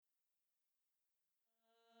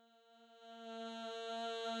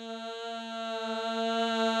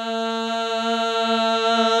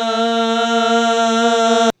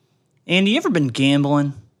Andy, you ever been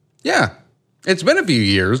gambling? Yeah. It's been a few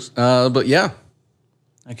years, but yeah.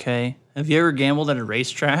 Okay. Have you ever gambled at a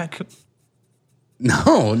racetrack?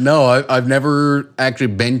 No, I've never actually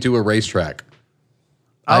been to a racetrack.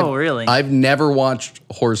 Really? I've never watched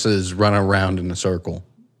horses run around in a circle.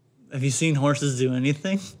 Have you seen horses do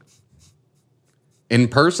anything? In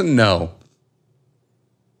person, no.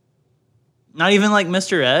 Not even like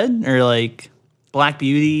Mr. Ed or like Black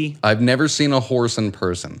Beauty? I've never seen a horse in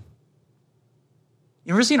person.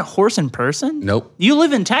 You ever seen a horse in person? Nope. You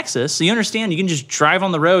live in Texas, so you understand you can just drive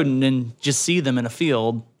on the road and then just see them in a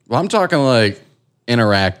field. Well, I'm talking like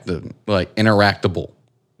interactable,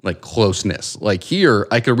 like closeness. Like here,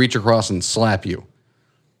 I could reach across and slap you.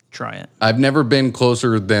 Try it. I've never been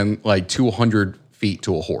closer than like 200 feet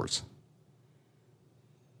to a horse.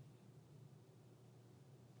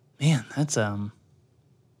 Man,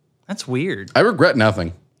 that's weird. I regret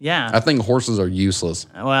nothing. Yeah. I think horses are useless.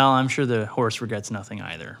 Well, I'm sure the horse regrets nothing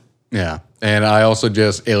either. Yeah. And I also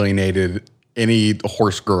just alienated any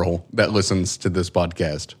horse girl that listens to this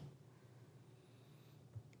podcast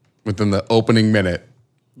within the opening minute.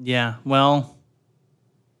 Yeah. Well,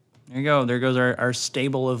 there you go. There goes our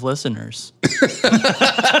stable of listeners.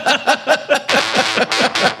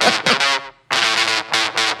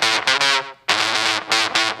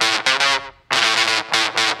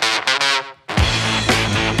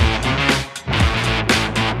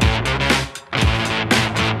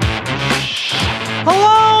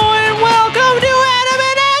 Hello and welcome to Adam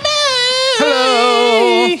and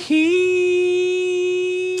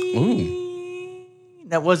Andy. Ooh.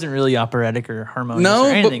 That wasn't really operatic or harmonious or No,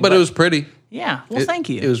 anything. but it was pretty. Yeah. Well, thank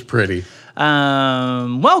you. It was pretty.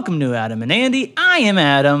 Welcome to Adam and Andy. I am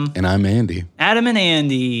Adam. And I'm Andy. Adam and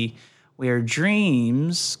Andy, where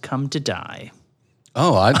dreams come to die.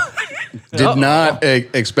 Oh, I did not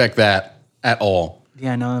expect that at all.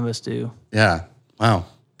 Yeah, none of us do. Yeah. Wow.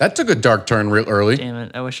 That took a dark turn real early. Damn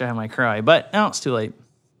it. I wish I had my cry, but no, it's too late.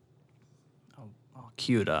 I'll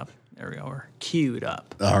cue it up. There we go. We're queued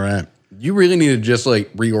up. All right. You really need to just like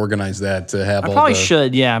reorganize that to have all Probably the...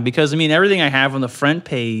 should, yeah, because I mean, everything I have on the front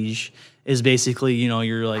page is basically,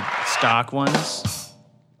 your like stock ones,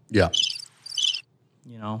 Yeah.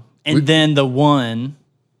 and then the one.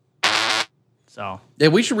 So. Yeah,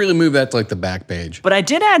 we should really move that to like the back page. But I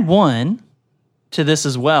did add one to this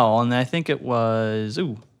as well, and I think it was,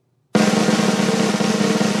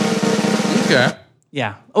 Okay.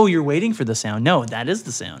 yeah. Oh, you're waiting for the sound. No, that is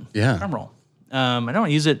the sound. Yeah. Drum roll. I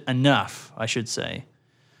don't use it enough, I should say.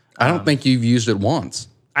 I don't think you've used it once.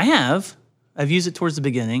 I have. I've used it towards the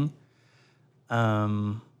beginning.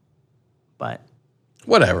 But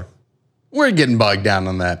Whatever. We're getting bogged down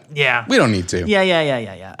on that. yeah. We don't need to.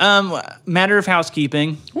 Yeah. Matter of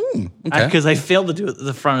housekeeping. Ooh, okay. Because I failed to do it at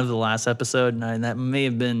the front of the last episode, and that may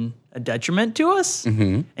have been a detriment to us.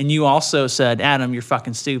 Mm-hmm. And you also said, Adam, you're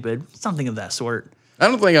fucking stupid. Something of that sort. I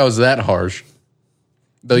don't think I was that harsh.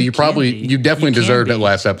 Though you definitely deserved it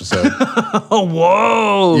last episode. Oh,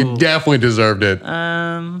 whoa. You definitely deserved it.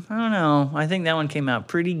 I don't know. I think that one came out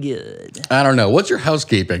pretty good. I don't know. What's your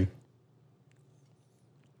housekeeping?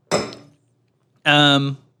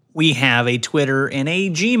 We have a Twitter and a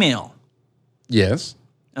Gmail. Yes.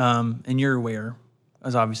 And you're aware,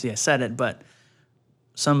 as obviously I said it, but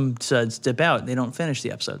some suds dip out. They don't finish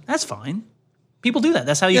the episode. That's fine. People do that.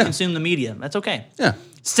 That's how you consume the media. That's okay. Yeah.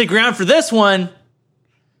 Stick around for this one.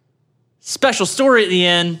 Special story at the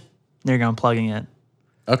end. There you go. I'm plugging it.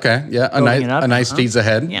 Okay. Yeah. A Building nice tease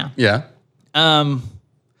ahead. Yeah. Yeah.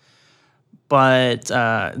 But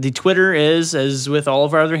the Twitter is, as with all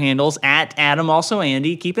of our other handles, at Adam also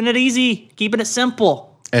Andy. Keeping it easy. Keeping it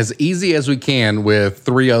simple. As easy as we can with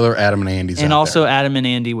 3 other Adam and Andys. And out also there. Adam and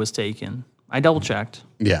Andy was taken. I double checked.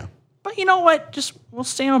 Yeah. But you know what? Just we'll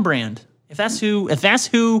stay on brand. If that's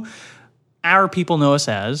who our people know us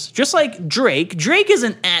as, just like Drake. Drake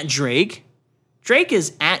isn't at Drake. Drake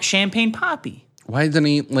is at Champagne Poppy. Why isn't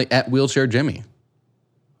he like at Wheelchair Jimmy?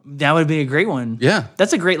 That would be a great one. Yeah.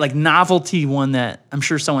 That's a great like novelty one that I'm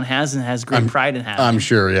sure someone has and has great pride in having. I'm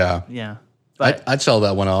sure. Yeah. Yeah. But I'd sell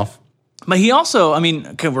that one off. But he also, I mean,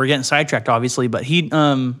 okay, we're getting sidetracked obviously, but he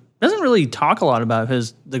doesn't really talk a lot about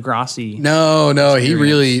his Degrassi. No, he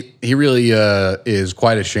really is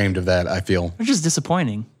quite ashamed of that, I feel. Which is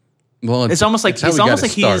disappointing. Well, It's almost like how we gotta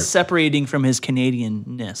he start. is separating from his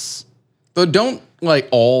Canadian-ness. But don't like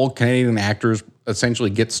all Canadian actors essentially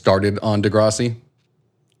get started on Degrassi?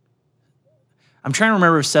 I'm trying to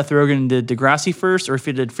remember if Seth Rogen did Degrassi first or if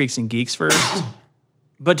he did Freaks and Geeks first.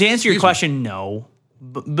 But to answer your question, no.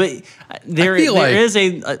 But there is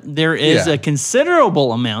a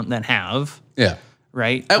considerable amount that have, Yeah.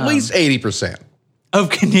 right? At least 80%. Of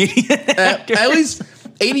Canadian actors. At least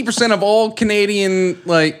 80% of all Canadian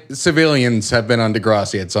civilians have been on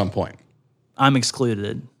Degrassi at some point. I'm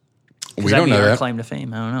excluded. We don't know our that. claim to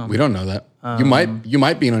fame. I don't know. We don't know that. You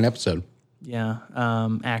might be in an episode. Yeah.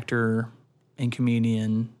 Actor and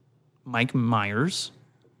comedian Mike Myers,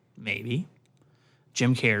 maybe.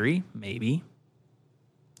 Jim Carrey, maybe.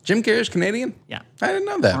 Jim Carrey's Canadian? Yeah. I didn't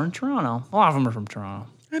know that. Or in Toronto. A lot of them are from Toronto.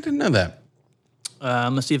 I didn't know that.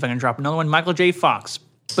 Let's see if I can drop another one. Michael J. Fox.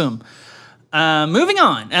 Boom. Moving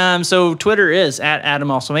on. So Twitter is at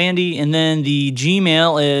Adam Also Andy, and then the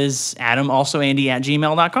Gmail is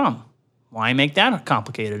AdamAlsoAndy@gmail.com. Why make that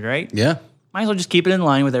complicated, right? Yeah. Might as well just keep it in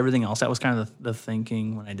line with everything else. That was kind of the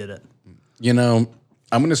thinking when I did it. You know,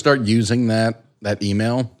 I'm going to start using that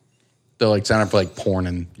email to sign up for porn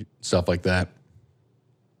and stuff like that.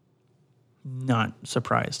 Not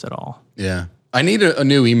surprised at all. Yeah. I need a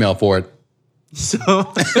new email for it. So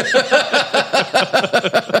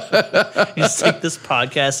you just take this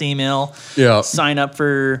podcast email, Yeah. sign up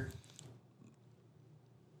for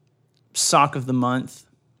sock of the month,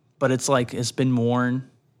 but it's it's been worn.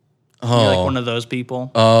 Oh. You're like one of those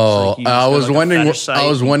people. Oh, you just I go was to, a wondering. fetish site. I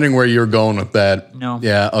was wondering where you were going with that. No.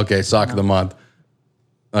 Yeah. Okay. Sock of the month.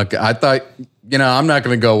 Okay. I thought. I'm not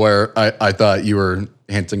going to go where I thought you were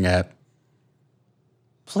hinting at.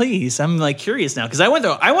 Please, I'm curious now because I went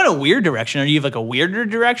a weird direction. Are you have a weirder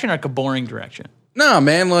direction or a boring direction? No,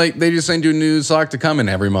 man. They just send you a new sock to come in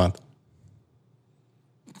every month.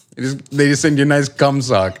 They just send you a nice cum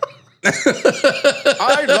sock.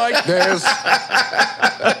 I like this.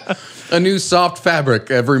 A new soft fabric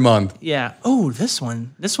every month. Yeah. Oh, this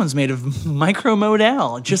one's made of micro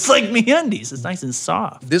modal, just like MeUndies. It's nice and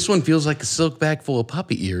soft. This one feels like a silk bag full of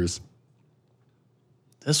puppy ears.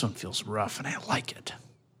 This one feels rough, and I like it.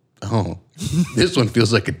 Oh, this one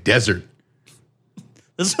feels like a desert.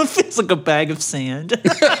 This one feels like a bag of sand.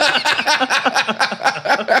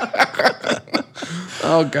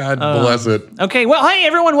 Oh, God bless it. Okay, well, hey,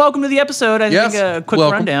 everyone, welcome to the episode. I Yes, think a quick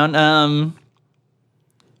welcome. rundown.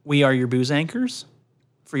 We are your booze anchors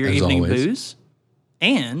for your As evening always. booze.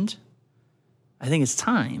 And I think it's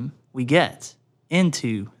time we get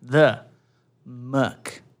into the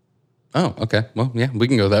muck. Oh, okay. Well, yeah, we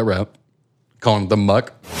can go that route. Calling it the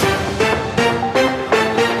muck.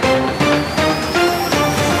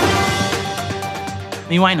 I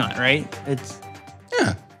mean, why not, right?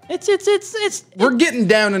 Yeah. It's We're getting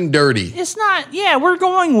down and dirty. It's not, yeah, we're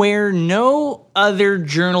going where no other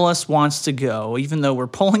journalist wants to go, even though we're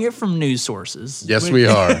pulling it from news sources. Yes, we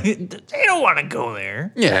are. They don't want to go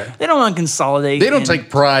there. Yeah. They don't want to consolidate. They don't and take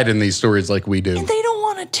pride in these stories like we do. they don't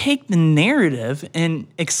want to take the narrative and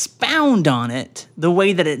expound on it the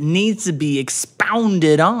way that it needs to be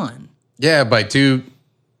expounded on. Yeah, by two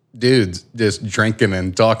dudes just drinking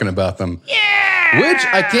and talking about them. Yeah. Which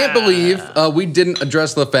I can't believe we didn't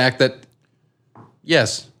address the fact that,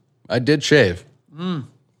 yes, I did shave. And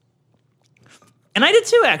I did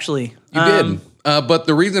too, actually. You did. But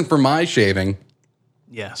the reason for my shaving,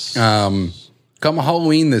 Yes. come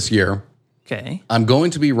Halloween this year, Okay. I'm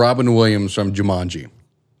going to be Robin Williams from Jumanji.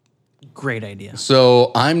 Great idea.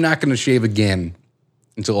 So I'm not going to shave again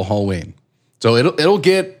until Halloween. So it'll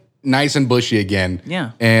get nice and bushy again.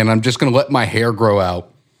 Yeah. And I'm just going to let my hair grow out.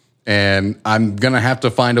 And I'm going to have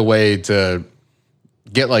to find a way to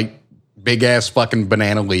get big ass fucking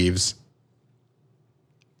banana leaves.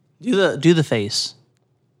 Do the face.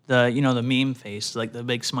 The meme face, like the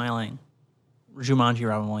big smiling. Jumanji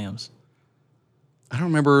Robin Williams. I don't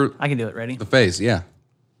remember I can do it. Ready? the face. Yeah.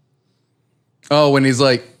 Oh, when he's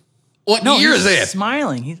like, what year he's is it?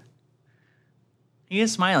 Smiling. He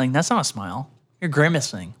is smiling. That's not a smile. You're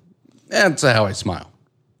grimacing. That's how I smile.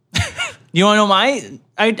 You want to know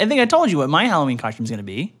I think I told you what my Halloween costume is going to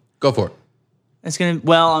be. Go for it. I'm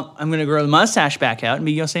going to grow the mustache back out and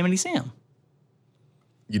be Yosemite Sam.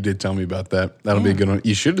 You did tell me about that. That'll be a good one.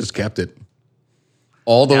 You should have just kept it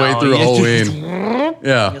all the way No, through you just- Halloween.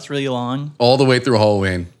 Yeah. It's really long. All the way through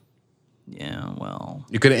Halloween. Yeah, well.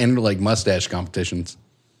 You could have entered mustache competitions.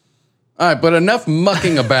 All right, but enough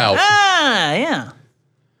mucking about. Yeah.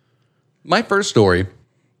 My first story.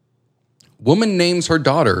 Woman names her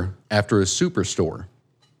daughter after a superstore.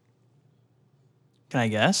 Can I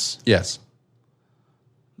guess? Yes.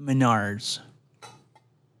 Menards.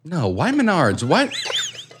 No, why Menards? Why?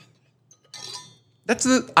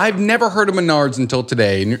 I've never heard of Menards until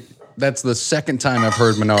today. And that's the second time I've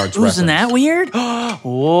heard Menards referenced. Isn't that weird?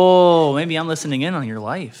 Whoa, maybe I'm listening in on your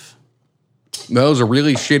life. That was a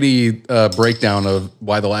really shitty breakdown of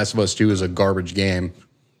why The Last of Us 2 is a garbage game.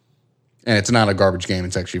 And it's not a garbage game.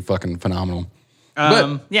 It's actually fucking phenomenal.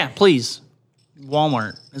 Yeah, please.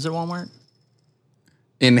 Walmart. Is it Walmart?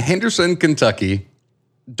 In Henderson, Kentucky,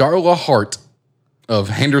 Darla Hart of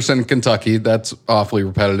Henderson, Kentucky, that's awfully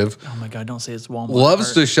repetitive, Oh my God, don't say it's Walmart. loves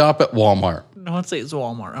Heart. to shop at Walmart. Don't say it's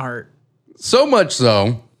Walmart Heart. So much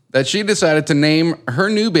so that she decided to name her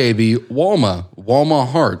new baby Walma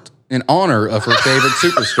Hart, in honor of her favorite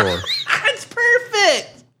superstore. That's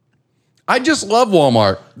perfect. I just love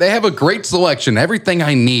Walmart. They have a great selection, everything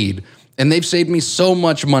I need. And they've saved me so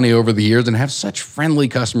much money over the years and have such friendly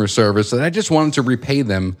customer service that I just wanted to repay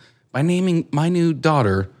them by naming my new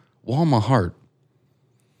daughter Walma Hart.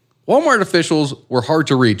 Walmart officials were hard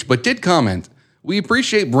to reach, but did comment, "We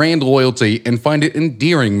appreciate brand loyalty and find it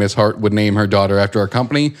endearing Miss Hart would name her daughter after our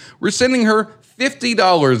company. We're sending her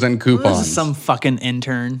 $50 in coupons." This is some fucking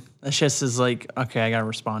intern. That just is like, okay, I gotta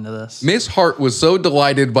respond to this. Miss Hart was so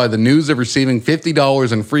delighted by the news of receiving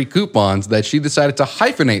 $50 in free coupons that she decided to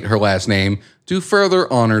hyphenate her last name to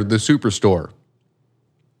further honor the superstore.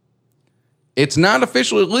 It's not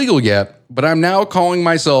officially legal yet, but I'm now calling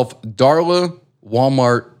myself Darla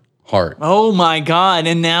Walmart Hart. Oh my God.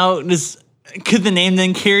 And now could the name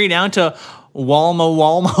then carry down to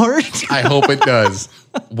Walmart? I hope it does.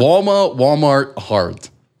 Walmart Hart.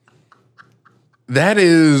 That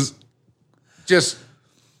is just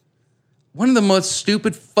one of the most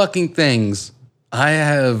stupid fucking things I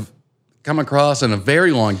have come across in a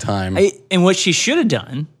very long time. And what she should have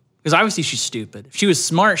done, because obviously she's stupid. If she was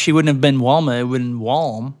smart, she wouldn't have been Walma. It would have been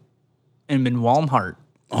Walm and been Walmart.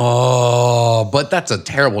 Oh, but that's a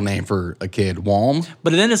terrible name for a kid, Walm.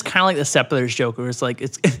 But then it's kind of like the Step Brothers joke where it's like,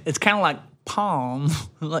 it's kind of like Palm.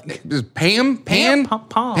 Like Is Pam? Pan?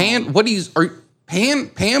 Palm. Pan? What do you, are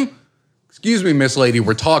Pam? Excuse me, Miss Lady,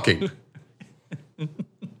 we're talking.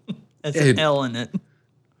 That's an L in it.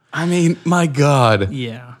 I mean, my God.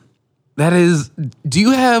 Yeah. That is, do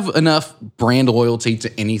you have enough brand loyalty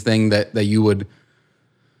to anything that you would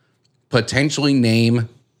potentially name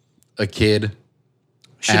a kid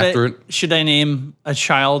after it? Should I name a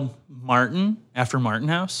child Martin after Martin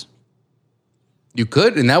House? You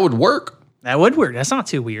could, and that would work. That would work. That's not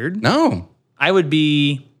too weird. No. I would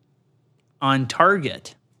be on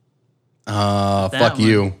target. Fuck one.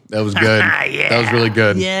 you. That was good. Yeah. That was really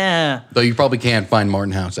good. Yeah. Though you probably can't find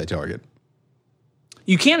Martin House at Target.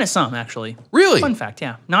 You can at some, actually. Really? Fun fact,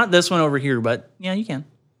 yeah. Not this one over here, but yeah, you can.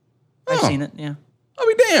 I've Oh. seen it, yeah. I'll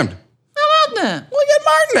be damned. How about that? Look at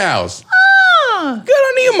Martin House. Ah, Good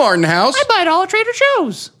on you, Martin House. I buy it all at Trader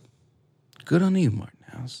Joe's. Good on you, Martin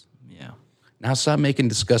House. Yeah. Now stop making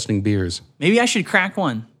disgusting beers. Maybe I should crack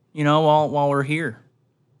one, while we're here.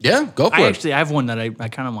 Yeah, go for it. I have one that I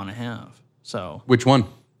kind of want to have. So Which one?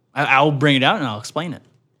 I'll bring it out and I'll explain it.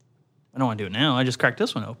 I don't want to do it now. I just cracked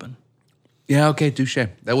this one open. Yeah, okay, touche.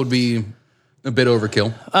 That would be a bit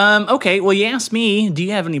overkill. Okay, well, you asked me, do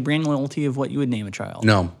you have any brand loyalty of what you would name a child?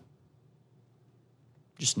 No.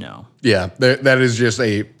 Just no. Yeah, that is just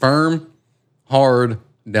a firm, hard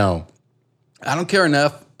no. I don't care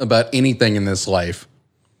enough about anything in this life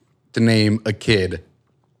to name a kid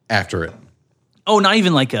after it. Oh, not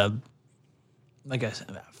even like a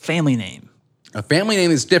family name. A family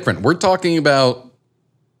name is different. We're talking about,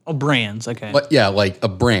 Oh, brands. Okay. like a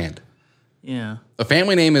brand. Yeah. A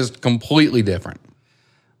family name is completely different.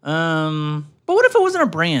 But what if it wasn't a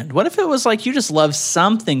brand? What if it was like you just love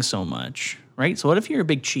something so much, right? So what if you're a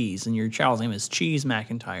big cheese and your child's name is Cheese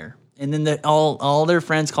McIntyre, and then all their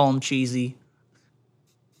friends call him Cheesy?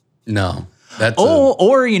 No, that's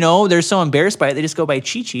Or they're so embarrassed by it they just go by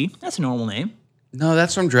Chi-Chi. That's a normal name. no,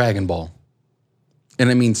 that's from Dragon Ball, and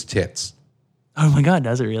it means tits. Oh my God,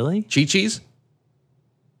 does it really? Chi-Chi's?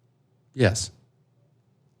 Yes,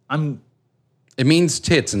 it means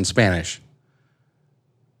tits in Spanish.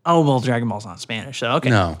 Oh, well, Dragon Ball's not Spanish, so okay.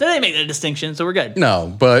 No. Then they make that distinction, so we're good.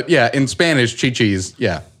 No, but yeah, in Spanish, Chi-Chi's,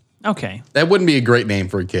 yeah. Okay. That wouldn't be a great name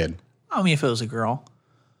for a kid. I mean, if it was a girl.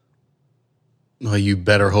 Well, you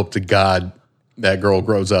better hope to God that girl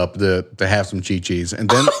grows up to have some Chi-Chi's. And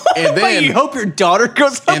then, But you hope your daughter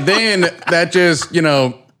grows up. and then that just,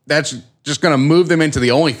 that's just going to move them into the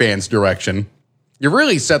OnlyFans direction. You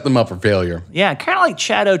really set them up for failure. Yeah, kind of like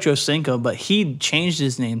Chad Ochocinco, but he changed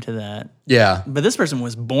his name to that. Yeah. But this person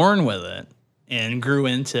was born with it and grew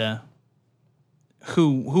into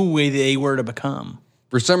who they were to become.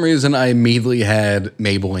 For some reason, I immediately had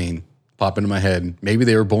Maybelline pop into my head. Maybe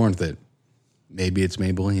they were born with it. Maybe it's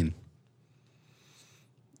Maybelline.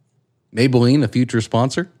 Maybelline, a future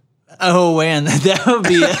sponsor? Oh, man, that would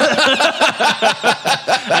be it.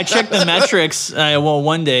 I checked the metrics,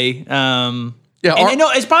 one day. Yeah, And I know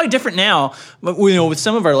it's probably different now, but with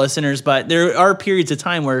some of our listeners, but there are periods of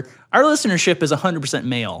time where our listenership is 100%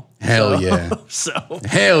 male. Hell yeah. So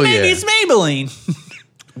Hell maybe yeah. it's Maybelline.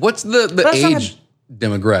 What's the That's not age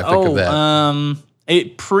demographic of that?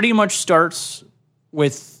 It pretty much starts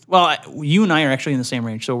with, well, you and I are actually in the same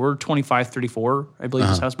range. So we're 25, 34, I believe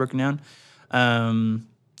is how it's broken down.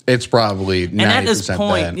 It's probably 90% And at this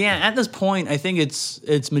point, that. at this point, I think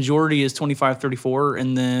its majority is 25, 34,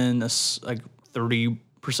 and then like 30%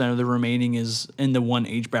 of the remaining is in the one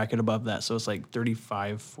age bracket above that. So it's like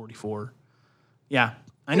 35, 44. Yeah.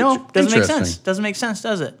 I know. Doesn't make sense. Interesting. Doesn't make sense,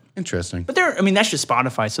 does it? Interesting. But that's just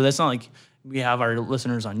Spotify. So that's not like we have our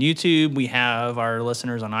listeners on YouTube. We have our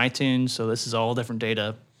listeners on iTunes. So this is all different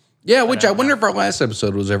data. Yeah, which I wonder if our last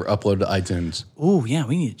episode was ever uploaded to iTunes. Ooh, yeah,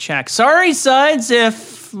 we need to check. Sorry, Suds,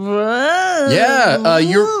 if... You're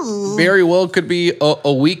very well could be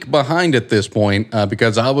a week behind at this point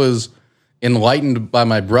because I was enlightened by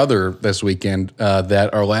my brother this weekend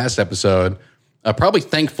that our last episode probably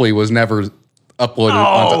thankfully was never uploaded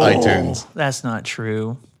onto iTunes. That's not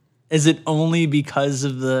true. Is it only because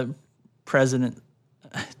of the President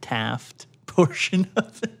Taft portion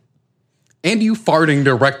of it? And you farting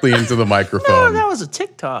directly into the microphone. No, that was a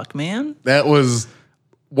TikTok, man. That was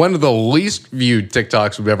one of the least viewed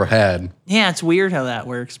TikToks we've ever had. Yeah, it's weird how that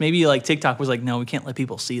works. Maybe like TikTok was like, no, we can't let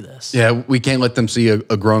people see this. Yeah, we can't let them see a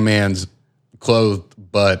grown man's clothed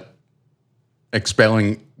butt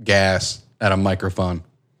expelling gas at a microphone.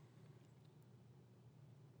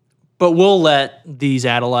 But we'll let these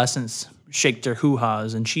adolescents shake their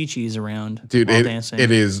hoo-has and chi-chis around while dancing. It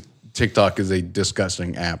is. TikTok is a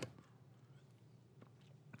disgusting app.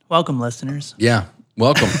 Welcome, listeners. Yeah,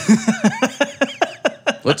 welcome.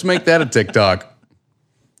 Let's make that a TikTok.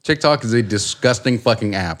 TikTok is a disgusting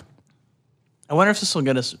fucking app. I wonder if this will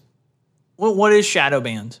get us... What is shadow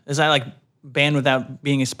banned? Is that like banned without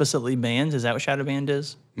being explicitly banned? Is that what shadow banned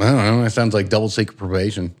is? I don't know. That sounds like double secret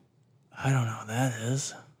probation. I don't know what that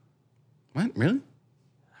is. What? Really?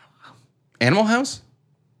 Animal House?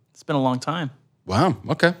 It's been a long time. Wow.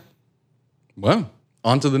 Okay. Well,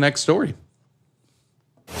 on to the next story.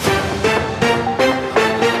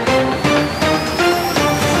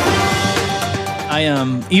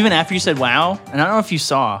 Even after you said wow, and I don't know if you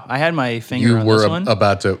saw, I had my finger You on were this one.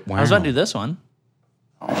 about to. Wow. I was about to do this one.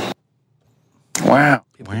 Wow.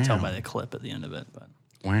 People can tell by the clip at the end of it, but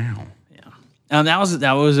Wow. yeah. That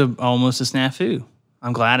was almost a snafu.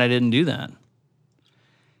 I'm glad I didn't do that.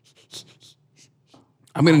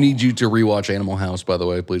 I'm going to need you to rewatch Animal House, by the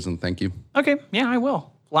way, please, and thank you. Okay, yeah, I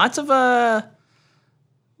will. Lots of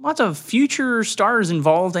future stars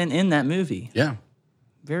involved in that movie. Yeah.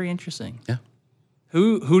 Very interesting. Yeah.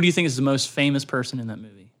 Who do you think is the most famous person in that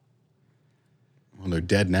movie? Well, they're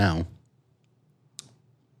dead now.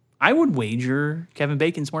 I would wager Kevin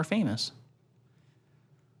Bacon's more famous.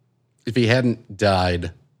 If he hadn't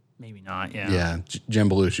died, Maybe not, yeah. yeah, Jim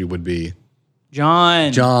Belushi would be.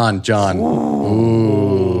 John.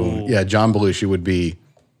 Ooh. Yeah, John Belushi would be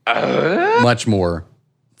much more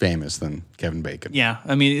famous than Kevin Bacon. Yeah,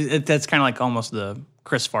 I mean, that's kind of like almost the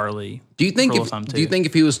Chris Farley. Do you think rule of thumb, too.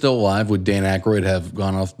 if he was still alive, would Dan Aykroyd have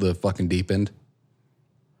gone off the fucking deep end?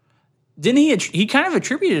 Didn't he? He kind of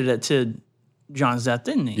attributed it to John's death,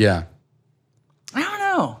 didn't he? Yeah. I don't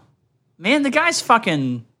know. Man, the guy's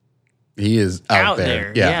fucking He is out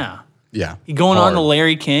there. Yeah. Yeah. He going on Hard. to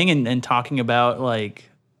Larry King and talking about like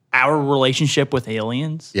our relationship with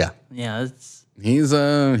aliens. Yeah. Yeah, He's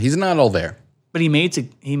not all there. but he made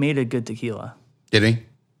a good tequila. Did he?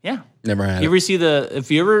 Yeah. Never had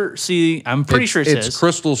If you ever see, I'm pretty sure it's it's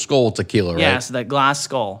Crystal Skull tequila, right? Yeah, so that glass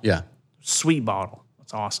skull. Yeah. Sweet bottle.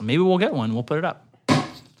 That's awesome. Maybe we'll get one. We'll put it up.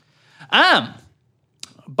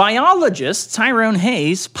 Biologist Tyrone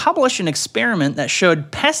Hayes published an experiment that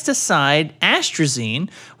showed pesticide atrazine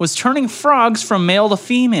was turning frogs from male to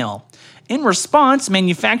female. In response,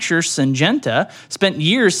 manufacturer Syngenta spent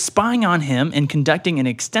years spying on him and conducting an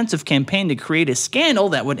extensive campaign to create a scandal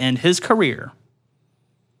that would end his career.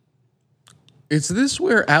 Is this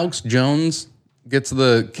where Alex Jones gets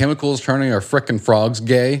the chemicals turning our frickin' frogs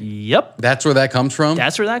gay? Yep. That's where that comes from?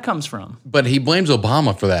 That's where that comes from. But he blames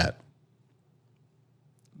Obama for that.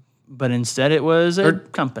 But instead it was a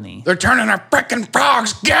company. They're turning our frickin'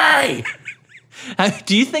 frogs gay!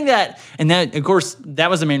 Do you think that, and that, of course, that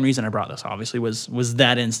was the main reason I brought this, obviously, was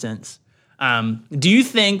that instance. Do you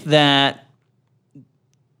think that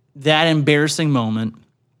embarrassing moment...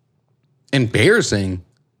 Embarrassing?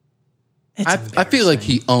 I feel like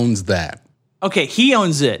he owns that. Okay, he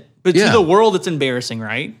owns it. But Yeah. to the world, it's embarrassing,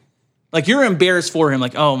 right? Like, you're embarrassed for him.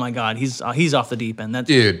 Like, oh, my God, he's off the deep end.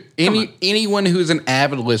 Dude, anyone who's an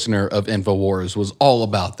avid listener of InfoWars was all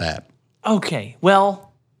about that. Okay, well...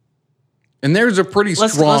 And there's a pretty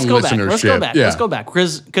strong listenership. Let's go back.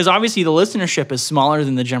 Because obviously the listenership is smaller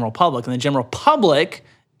than the general public. And the general public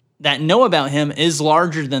that know about him is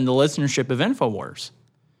larger than the listenership of InfoWars.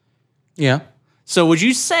 Yeah. So would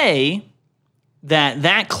you say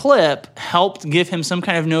that clip helped give him some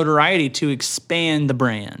kind of notoriety to expand the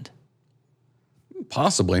brand?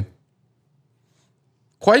 Possibly.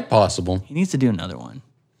 Quite possible. He needs to do another one.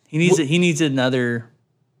 He needs another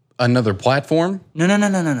platform?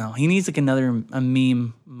 No. He needs like a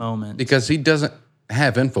meme moment. Because he doesn't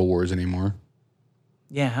have InfoWars anymore.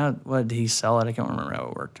 Yeah, what did he sell it? I can't remember how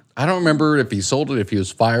it worked. I don't remember if he sold it, if he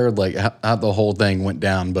was fired, like how the whole thing went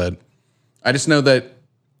down, but I just know that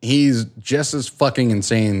he's just as fucking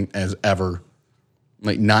insane as ever,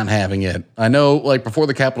 like not having it. I know, like before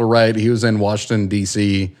the Capitol riot, he was in Washington,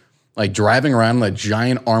 D.C., like driving around in a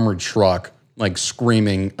giant armored truck, like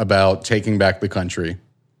screaming about taking back the country.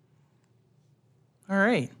 All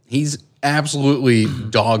right. He's absolutely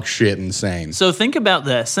dog shit insane. So think about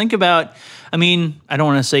this. I don't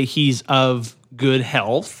want to say he's of good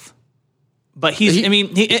health, but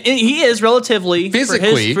he is relatively,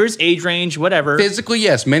 physically, for his age range, whatever. Physically,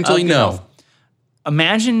 yes. Mentally, no. Health.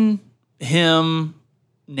 Imagine him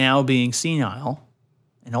now being senile,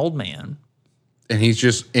 an old man. And he's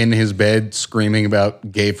just in his bed screaming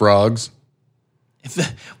about gay frogs.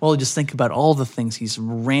 Just think about all the things he's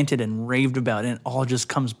ranted and raved about, and it all just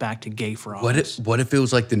comes back to gay frogs. What if it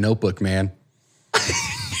was like The Notebook, man?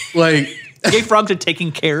 Like gay frogs are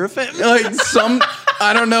taking care of him? Like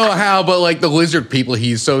I don't know how, but like the lizard people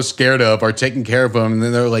he's so scared of are taking care of him, and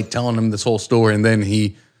then they're like telling him this whole story, and then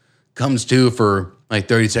he comes to for like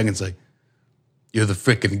 30 seconds like, "You're the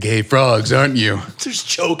freaking gay frogs, aren't you?" Just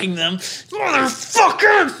choking them.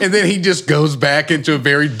 Motherfucker! And then he just goes back into a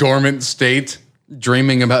very dormant state,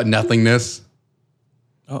 dreaming about nothingness.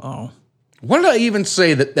 Uh-oh. What did I even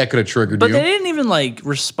say that could have triggered but you? But they didn't even,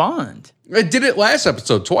 respond. I did it last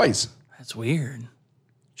episode twice. That's weird.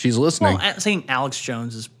 She's listening. Well, saying Alex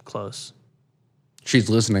Jones is close. She's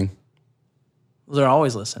listening. Well, they're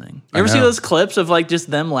always listening. You ever see those clips of, just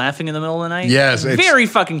them laughing in the middle of the night? Yes. It's very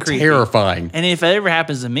fucking creepy. Terrifying. And if it ever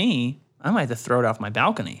happens to me, I might have to throw it off my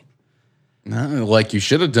balcony. No, like you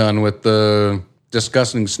should have done with the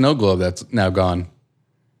disgusting snow globe that's now gone.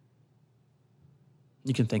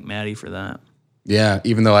 You can thank Maddie for that. Yeah,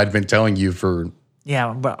 even though I'd been telling you for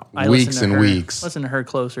but I weeks and weeks. Listen to her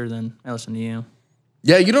closer than I listen to you.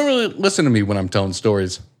 Yeah, you don't really listen to me when I'm telling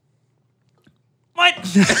stories. What?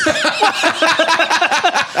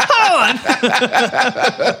 Hold on.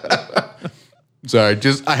 Sorry,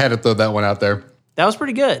 I had to throw that one out there. That was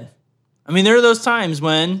pretty good. There are those times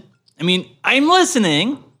when, I'm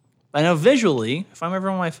listening. I know visually, if I'm ever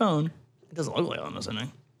on my phone, it doesn't look like I'm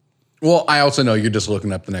listening. Well, I also know you're just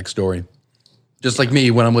looking up the next story. Just like me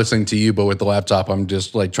when I'm listening to you, but with the laptop, I'm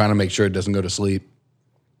just trying to make sure it doesn't go to sleep.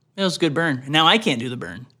 It was a good burn. Now I can't do the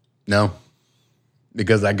burn. No,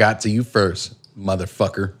 because I got to you first,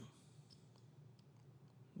 motherfucker.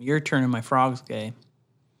 You're turning my frogs gay.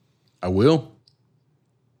 I will.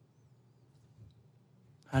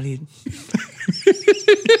 How do you...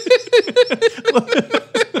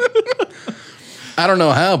 I don't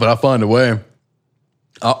know how, but I'll find a way.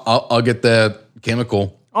 I'll get that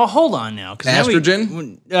chemical. Oh, hold on now.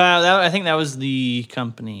 Estrogen? I think that was the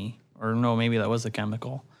company. Or no, maybe that was the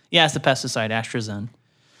chemical. Yeah, it's the pesticide, Astrazin.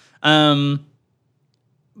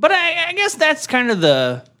 But I guess that's kind of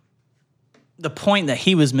the point that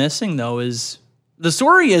he was missing, though, is the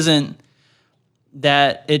story isn't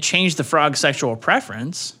that it changed the frog's sexual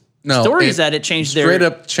preference. No, the story is that it changed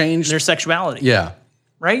their sexuality. Yeah.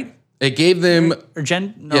 Right? It gave them...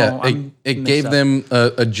 No, yeah, it gave them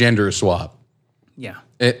a gender swap. Yeah.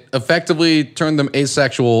 It effectively turned them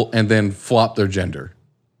asexual and then flopped their gender.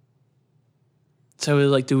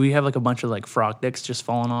 So, do we have, a bunch of, frog dicks just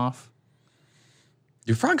falling off?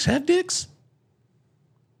 Do frogs have dicks?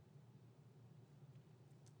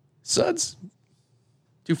 Suds?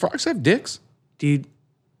 Do frogs have dicks? Do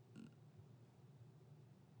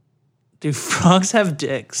frogs have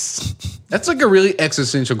dicks? That's a really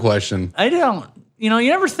existential question. I don't. You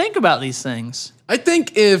never think about these things. I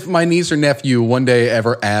think if my niece or nephew one day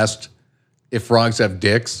ever asked if frogs have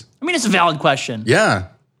dicks. It's a valid question. Yeah.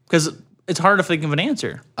 Because it's hard to think of an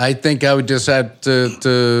answer. I think I would just have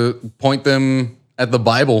to point them at the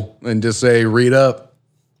Bible and just say, read up.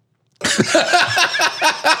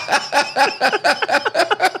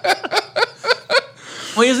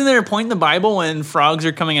 Well, isn't there a point in the Bible when frogs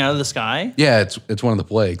are coming out of the sky? Yeah, it's one of the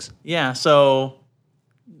plagues. Yeah, so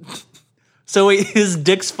is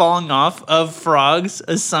dicks falling off of frogs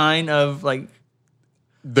a sign of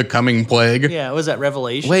the coming plague? Yeah, was that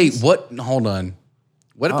Revelation? Wait, what? Hold on.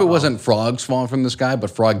 What if it wasn't frogs falling from the sky,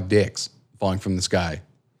 but frog dicks falling from the sky?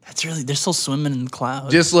 They're still swimming in the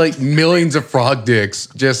clouds. Just like millions of frog dicks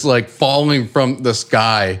just like falling from the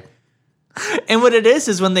sky. And what it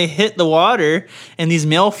is when they hit the water and these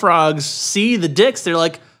male frogs see the dicks, they're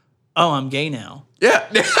like, oh, I'm gay now. Yeah.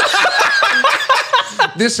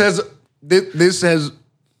 This has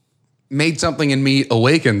made something in me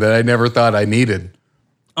awaken that I never thought I needed.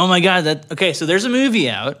 Oh my God. Okay, so there's a movie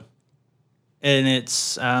out and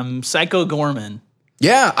it's Psycho Gorman.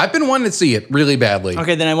 Yeah, I've been wanting to see it really badly.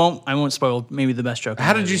 Okay, then I won't spoil maybe the best joke.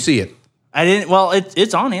 How did you see it? I didn't. Well,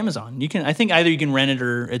 it's on Amazon. I think either you can rent it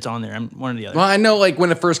or it's on there. I'm one or the other. Well, I know like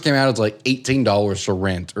when it first came out, it's like $18 to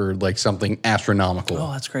rent or like something astronomical.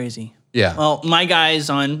 Oh, that's crazy. Yeah. Well, my guys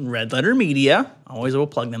on Red Letter Media, I always will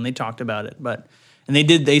plug them. They talked about it, and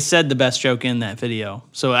they said the best joke in that video.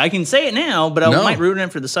 So I can say it now, but I might root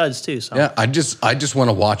it for the suds too. So yeah, I just want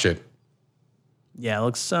to watch it. Yeah, it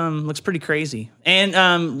looks pretty crazy.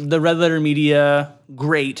 And the Red Letter Media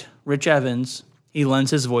great Rich Evans, he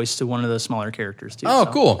lends his voice to one of the smaller characters too. Oh,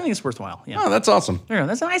 so cool. I think it's worthwhile. Yeah. Oh, that's awesome. There you go.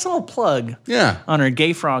 That's a nice little plug. Yeah. On our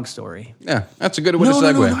gay frog story. Yeah, that's a good way to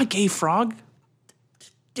segue. No, not gay frog.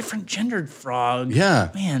 Different gendered frog. Yeah.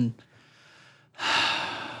 Man.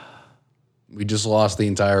 We just lost the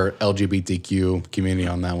entire LGBTQ community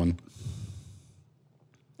on that one.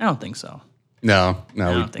 I don't think so. No,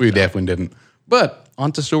 we definitely didn't. But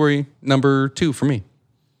on to story number 2 for me.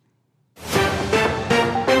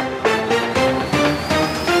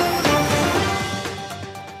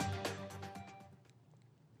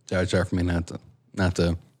 Sorry for me not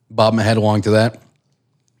to bob my head along to that.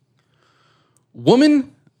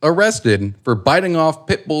 Woman arrested for biting off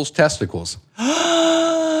pit bull's testicles.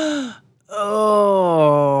 Oh,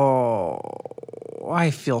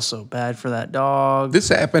 I feel so bad for that dog. This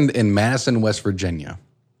happened in Madison, West Virginia.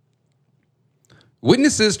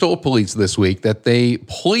 Witnesses told police this week that they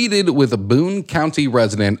pleaded with a Boone County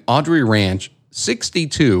resident, Audrey Ranch,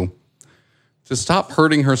 62, to stop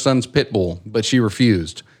hurting her son's pit bull, but she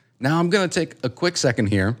refused. Now I'm going to take a quick second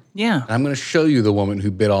here. Yeah. And I'm going to show you the woman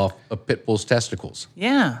who bit off a pit bull's testicles.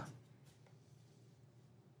 Yeah.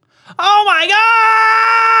 Oh my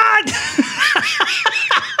God!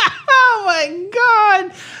 Oh my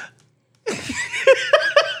God!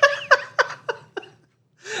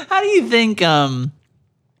 How do you think?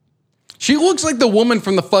 She looks like the woman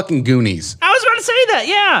from the fucking Goonies. I was about to say that.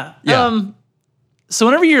 Yeah. Yeah. So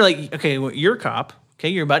whenever you're like, okay, well, you're a cop. Okay,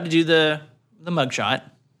 you're about to do the mugshot.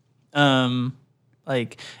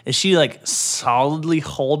 Like, is she like solidly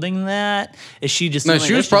holding that? Is she just? No,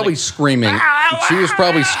 she was probably screaming. She was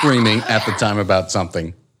probably screaming at the time about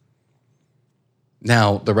something.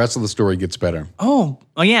 Now the rest of the story gets better. Oh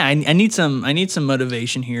yeah. I need some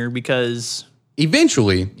motivation here because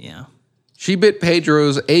eventually, yeah, she bit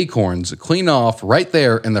Pedro's acorns clean off right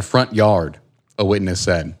there in the front yard. A witness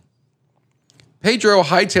said. Pedro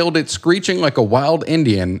hightailed it screeching like a wild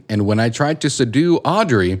Indian, and when I tried to subdue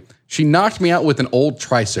Audrey, she knocked me out with an old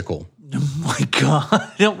tricycle. Oh my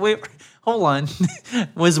God. No, wait, hold on.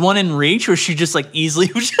 Was one in reach or she just like easily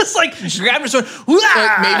was just like grabbed her sword?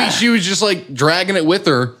 Like maybe she was just like dragging it with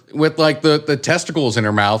her with like the testicles in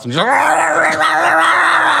her mouth. And just,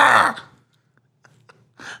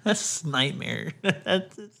 that's a nightmare.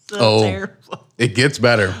 That's so terrible. It gets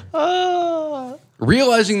better.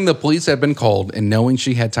 Realizing the police had been called and knowing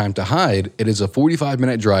she had time to hide, it is a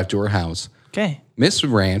 45-minute drive to her house. Okay. Miss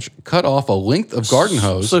Ranch cut off a length of garden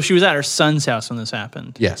hose. So she was at her son's house when this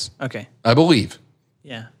happened? Yes. Okay. I believe.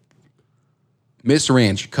 Yeah. Miss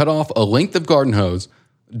Ranch cut off a length of garden hose,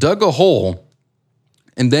 dug a hole,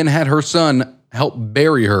 and then had her son help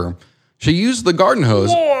bury her. She used the garden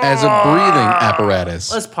hose as a breathing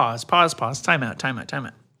apparatus. Let's pause. Time out.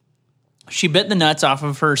 She bit the nuts off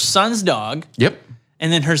of her son's dog. Yep.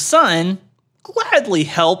 And then her son gladly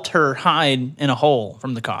helped her hide in a hole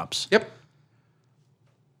from the cops. Yep.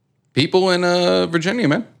 People in Virginia,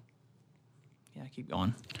 man. Yeah, keep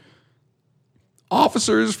going.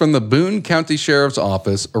 Officers from the Boone County Sheriff's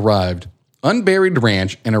Office arrived, unburied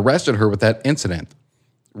Ranch, and arrested her with that incident.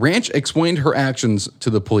 Ranch explained her actions to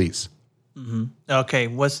the police. Mm-hmm. Okay,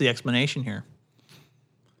 what's the explanation here?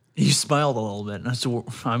 You smiled a little bit.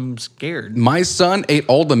 I'm scared. My son ate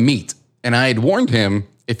all the meat, and I had warned him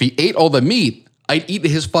if he ate all the meat, I'd eat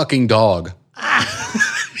his fucking dog.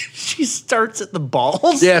 She starts at the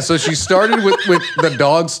balls? Yeah, so she started with the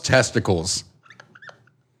dog's testicles.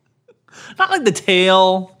 Not like the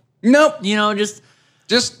tail. Nope. You know, just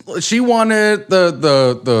she wanted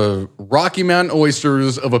the Rocky Mountain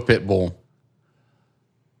oysters of a pit bull.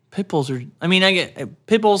 Pit bulls are, I mean, I get,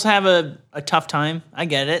 pit bulls have a tough time. I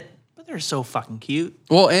get it. But they're so fucking cute.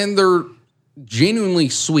 Well, and they're genuinely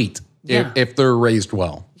sweet. Yeah. if they're raised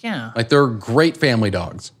well. Yeah. Like they're great family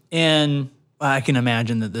dogs. And I can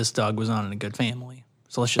imagine that this dog was not in a good family.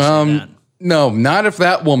 So let's just say that. No, not if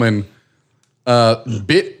that woman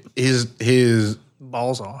bit his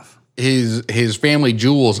Balls off. his family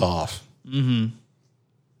jewels off. And,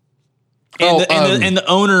 and the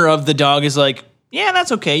owner of the dog is like, yeah,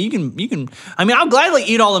 that's okay. You can. I mean, I'll gladly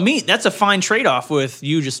eat all the meat. That's a fine trade-off with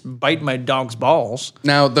you just biting my dog's balls.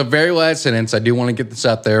 Now, the very last sentence, I do want to get this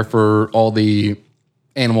out there for all the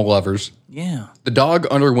animal lovers. Yeah. The dog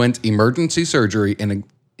underwent emergency surgery and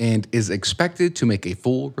is expected to make a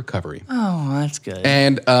full recovery. Oh, that's good.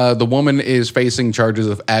 And the woman is facing charges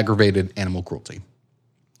of aggravated animal cruelty.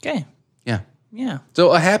 Okay. Yeah. Yeah.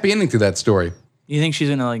 So a happy ending to that story. You think she's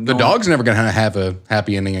gonna like The dog's never going to have a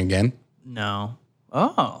happy ending again. No.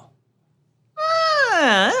 Oh.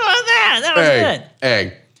 That was good.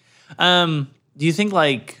 Hey. Do you think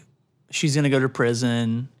like she's gonna go to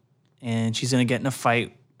prison and she's gonna get in a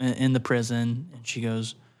fight in the prison and she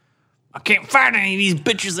goes, I can't fight any of these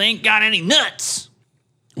bitches. They ain't got any nuts.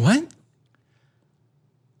 What?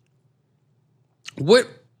 What?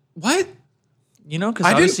 You know, because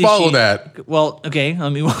I didn't follow that. Well, okay.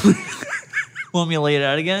 Let me want me to lay it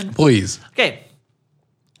out again. Please. Okay.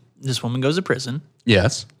 This woman goes to prison.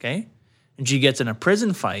 Yes. Okay, and she gets in a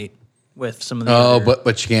prison fight with some of the. Oh, other,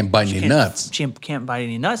 but she can't bite any nuts. She can't bite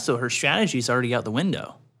any nuts, so her strategy's already out the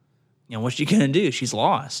window. You know, what's she gonna do? She's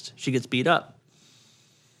lost. She gets beat up.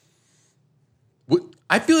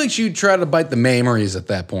 I feel like she'd try to bite the memories at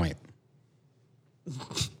that point.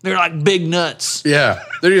 They're like big nuts. Yeah.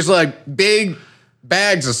 They're just like big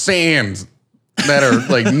bags of sand that are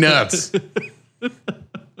like nuts.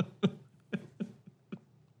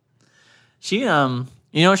 She, you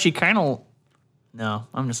know, she kind of. No,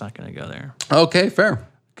 I'm just not gonna go there Okay, fair.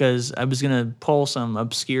 because I was gonna pull some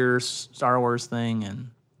obscure Star Wars thing and.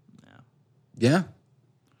 Yeah.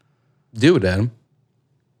 Do it, Adam.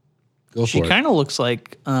 Go She for it. kind of looks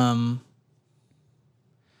like that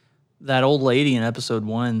old lady in episode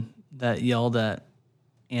 1 that yelled at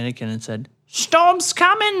Anakin and said, "Storm's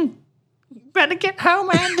coming! Better get home,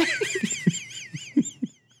 Andy." I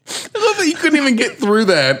love that you couldn't even get through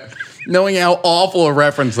that, knowing how awful a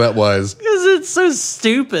reference that was. Because it's so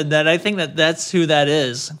stupid that I think that's who that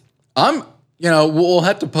is. We'll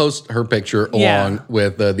have to post her picture along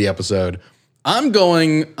with the episode.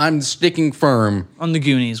 I'm sticking firm On the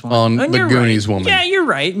Goonies one. on And the you're Goonies right. woman. Yeah, you're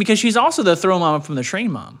right. Because she's also the Throw Mama from the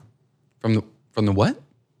Train mom. From the what?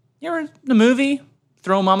 You ever the movie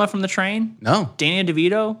Throw Mama from the Train? No, Danny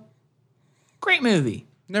DeVito. Great movie.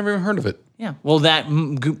 never even heard of it. Yeah. Well, that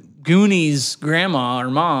Goonies grandma or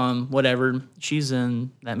mom, whatever, she's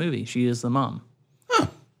in that movie. She is the mom.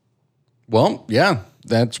 Well, yeah,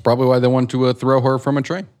 that's probably why they wanted to throw her from a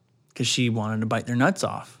train. Because she wanted to bite their nuts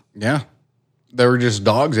off. Yeah, there were just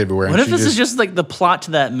dogs everywhere. What if this is just like the plot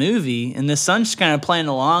to that movie and the son's just kind of playing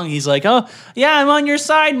along? He's like, oh, yeah, I'm on your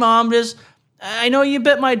side, Mom. I know you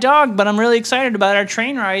bit my dog, but I'm really excited about our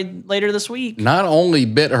train ride later this week. not only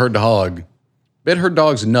bit her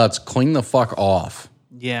dog's nuts clean the fuck off.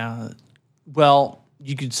 Yeah. Well,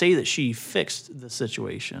 you could say that she fixed the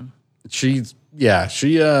situation. She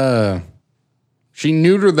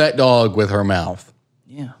neutered that dog with her mouth.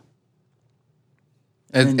 Yeah.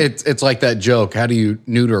 It's like that joke. How do you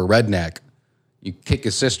neuter a redneck? You kick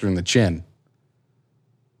his sister in the chin.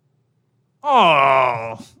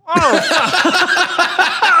 Oh.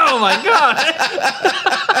 Oh my God.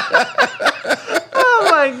 Oh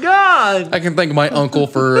my God. I can thank my uncle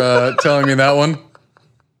for telling me that one.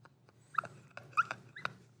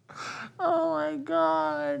 Oh my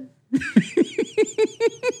God.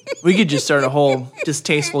 We could just start a whole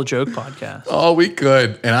distasteful joke podcast. Oh, we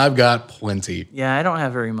could. And I've got plenty. Yeah, I don't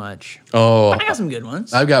have very much. Oh, I got some good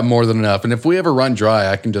ones. I've got more than enough. And if we ever run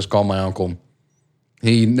dry, I can just call my uncle.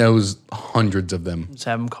 He knows hundreds of them. Just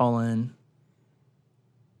have him call in.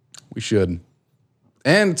 We should.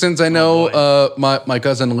 And since I know my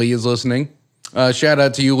cousin Lee is listening, shout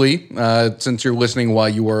out to you, Lee, since you're listening while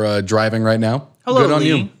you are driving right now. Hello, Good on Lee.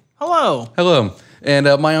 you. Hello. Hello. And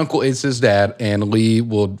my uncle is his dad, and Lee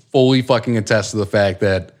will fully fucking attest to the fact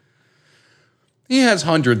that he has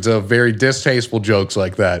hundreds of very distasteful jokes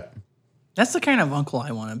like that. That's the kind of uncle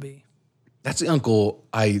I want to be. That's the uncle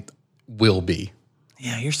I will be.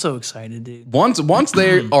 Yeah, you're so excited, dude. Once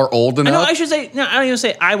they are old I know, enough. I should say, no, I don't even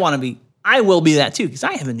say I want to be. I will be that too, because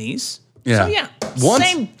I have a niece. Yeah. So yeah, Once-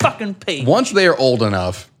 same fucking page. Once they are old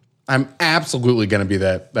enough, I'm absolutely going to be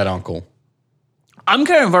that uncle. I'm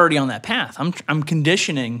kind of already on that path. I'm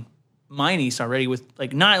conditioning my niece already with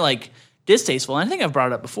not like distasteful. And I think I've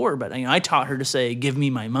brought it up before, but I taught her to say, "Give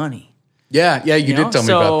me my money." Yeah, you know, did tell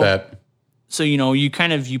me about that. So,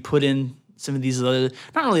 you put in some of these other,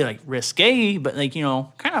 not really like risque, but like,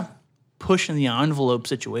 kind of pushing the envelope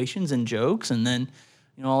situations and jokes. And then,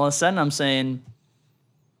 all of a sudden I'm saying,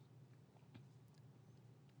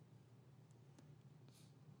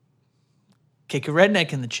 kick a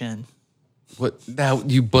redneck in the chin. What? Now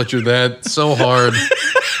you butchered that so hard.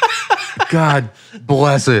 God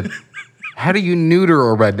bless it. How do you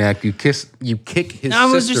neuter a redneck? You kick his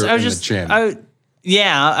sister in the chin. I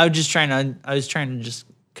was trying to just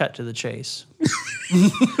cut to the chase.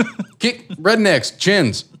 Kick rednecks,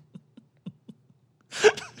 chins.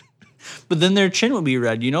 But then their chin would be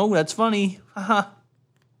red. That's funny. Haha.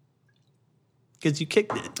 Because you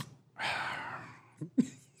kicked it.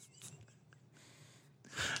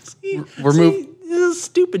 This is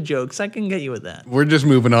stupid jokes. I can get you with that. We're just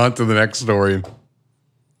moving on to the next story.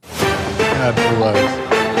 God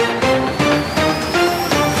bless.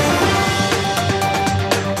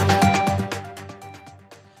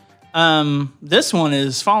 This one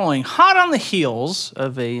is following hot on the heels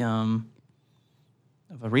of a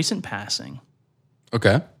recent passing.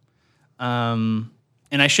 Okay. And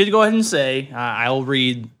I should go ahead and say I'll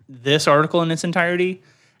read this article in its entirety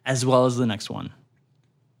as well as the next one.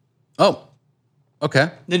 Oh,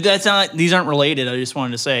 okay. That's not. These aren't related. I just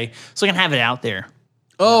wanted to say so I can have it out there.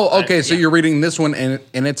 Oh, okay. So you're reading this one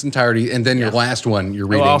in its entirety, and then your last one you're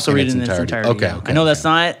reading. I'll also read its in its entirety. Okay, yeah. okay. I know that's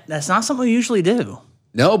not something we usually do.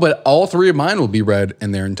 No, but all three of mine will be read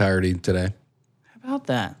in their entirety today. How about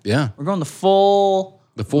that? Yeah, We're going the full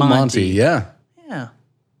Monty. Yeah. Yeah.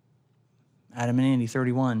 Adam and Andy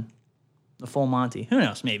 31. The full Monty. Who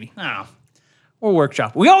knows? Maybe. I don't know. Or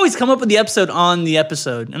workshop. We always come up with the episode on the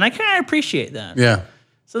episode, and I kind of appreciate that. Yeah.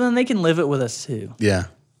 So then they can live it with us too. Yeah.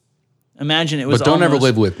 Imagine it was. But don't ever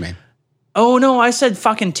live with me. Oh no! I said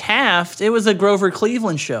fucking Taft. It was a Grover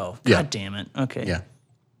Cleveland show. God Yeah. damn it. Okay. Yeah.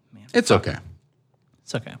 Man, It's okay.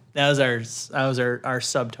 It's okay. That was our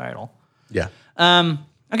subtitle. Yeah.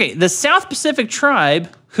 Okay. The South Pacific tribe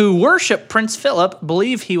who worship Prince Philip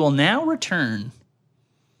believe he will now return.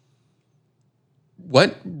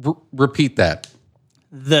 What? Repeat that.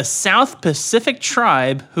 The South Pacific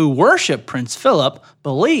tribe who worship Prince Philip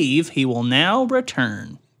believe he will now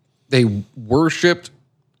return. They worshipped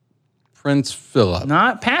Prince Philip.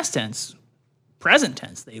 Not past tense, present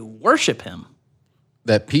tense. They worship him.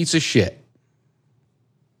 That piece of shit.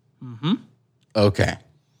 Mm-hmm. Okay.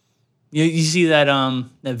 You see that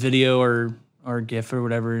that video or GIF or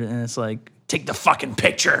whatever, and it's like, take the fucking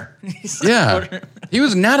picture. He's like, Yeah. He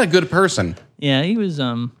was not a good person. Yeah, he was.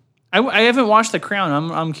 I haven't watched The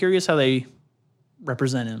Crown. I'm curious how they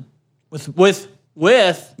represent him with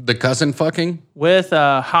The cousin fucking?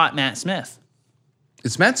 hot Matt Smith.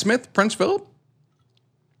 Is Matt Smith Prince Philip?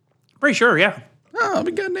 Pretty sure, yeah. Oh, I'll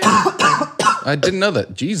be goddamn. I didn't know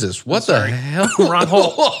that. Jesus, what the hell? Wrong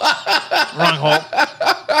hole. Wrong hole.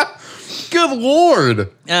 Good Lord.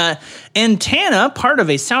 Antana, part of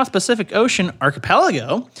a South Pacific Ocean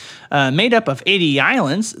archipelago made up of 80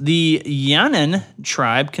 islands, the Yunnan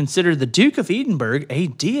tribe considered the Duke of Edinburgh a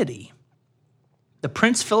deity. The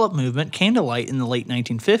Prince Philip movement came to light in the late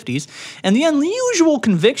 1950s, and the unusual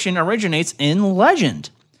conviction originates in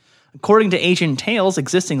legend. According to ancient tales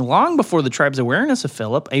existing long before the tribe's awareness of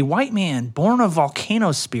Philip, a white man born of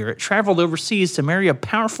volcano spirit traveled overseas to marry a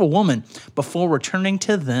powerful woman before returning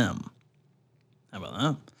to them. How about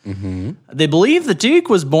that? Mm-hmm. They believe the Duke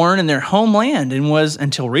was born in their homeland and was,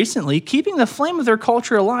 until recently, keeping the flame of their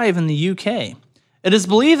culture alive in the UK. It is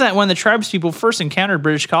believed that when the tribespeople first encountered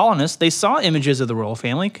British colonists, they saw images of the royal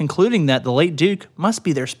family, concluding that the late Duke must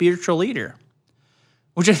be their spiritual leader.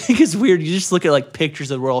 Which I think is weird. You just look at like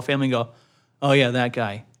pictures of the royal family and go, oh yeah, that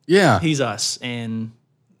guy. Yeah. He's us, and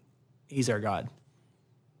he's our God.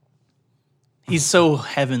 He's so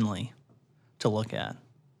heavenly to look at.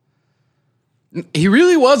 He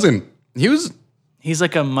really wasn't. He was. He's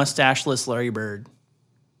like a mustacheless Larry Bird.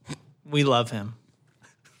 We love him.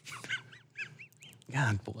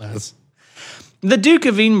 God bless. The Duke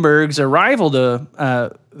of Edinburgh's arrival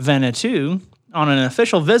to Vanuatu on an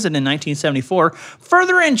official visit in 1974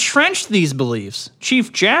 further entrenched these beliefs.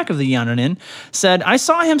 Chief Jack of the Yunnan said, I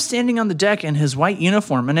saw him standing on the deck in his white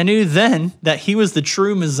uniform, and I knew then that he was the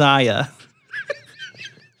true Messiah.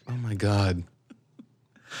 Oh my God.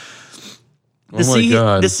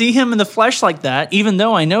 To see him in the flesh like that, even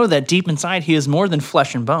though I know that deep inside he is more than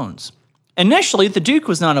flesh and bones. Initially, the Duke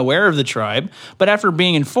was not aware of the tribe, but after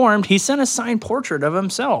being informed, he sent a signed portrait of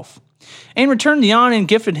himself. In return, the Yunnan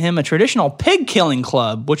gifted him a traditional pig-killing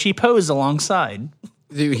club, which he posed alongside.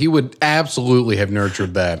 Dude, he would absolutely have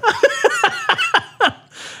nurtured that.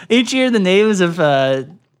 Each year, the natives of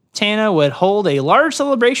Tana would hold a large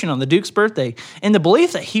celebration on the Duke's birthday in the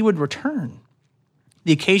belief that he would return.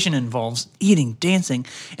 The occasion involves eating, dancing,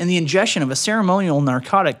 and the ingestion of a ceremonial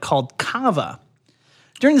narcotic called kava.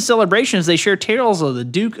 During the celebrations, they share tales of the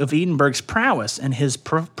Duke of Edinburgh's prowess and his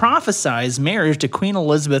prophesied marriage to Queen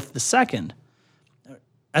Elizabeth II.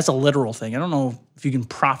 That's a literal thing. I don't know if you can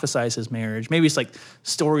prophesize his marriage. Maybe it's like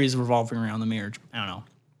stories revolving around the marriage. I don't know.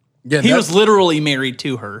 Yeah, He was literally married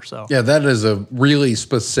to her. So yeah, that is a really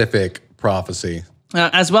specific prophecy.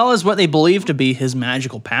 as well as what they believe to be his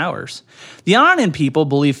magical powers. The Anand people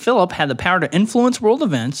believe Philip had the power to influence world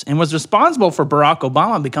events and was responsible for Barack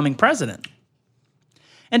Obama becoming president.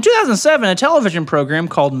 In 2007, a television program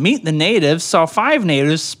called Meet the Natives saw 5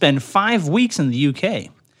 natives spend 5 weeks in the UK.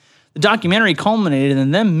 The documentary culminated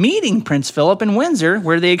in them meeting Prince Philip in Windsor,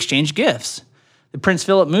 where they exchanged gifts. The Prince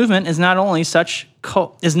Philip movement is not the only such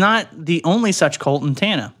cult in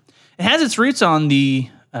Tana. It has its roots on the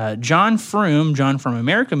John from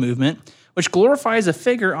America movement, which glorifies a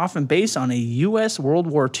figure often based on a U.S. World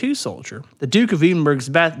War II soldier. The Duke of Edinburgh's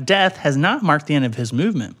death has not marked the end of his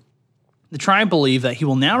movement. The tribe believe that he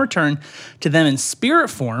will now return to them in spirit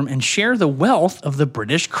form and share the wealth of the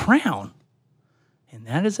British crown. And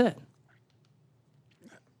that is it.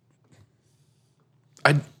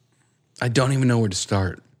 I don't even know where to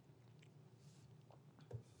start.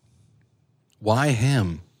 Why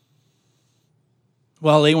him?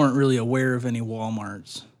 Well, they weren't really aware of any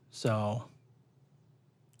Walmarts, so.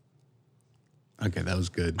 Okay, that was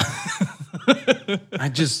good.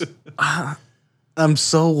 I'm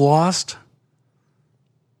so lost.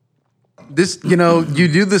 This, you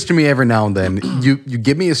do this to me every now and then. You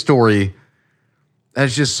give me a story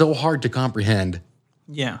that's just so hard to comprehend.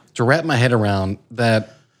 Yeah. To wrap my head around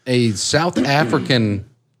that a South African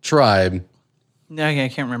tribe. Okay, I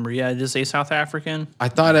can't remember. Yeah, did it say South African? I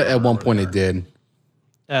thought at one point it did.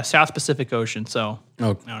 South Pacific Ocean, so.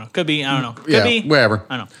 Oh. I don't know. Could be, I don't know. Could Yeah, be. wherever.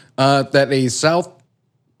 I don't know. That a South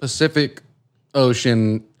Pacific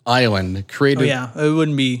Ocean island created. Oh, yeah. It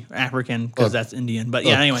wouldn't be African because that's Indian. But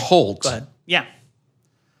yeah, anyway. Cult. Go ahead. Yeah.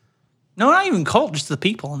 No, not even cult, just the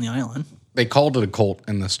people on the island. They called it a cult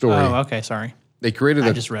in the story. Oh, okay. Sorry. They created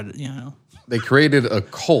I just read it. Yeah, I know. They created a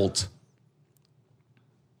cult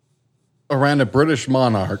around a British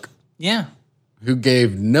monarch Yeah. who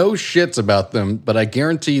gave no shits about them, but I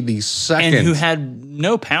guarantee the second And who had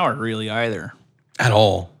no power really either. at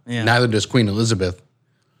all. Yeah. Neither does Queen Elizabeth.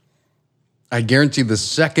 I guarantee the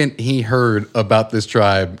second he heard about this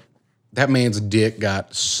tribe, that man's dick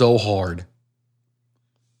got so hard.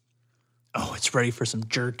 Oh, it's ready for some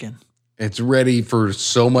jerking. It's ready for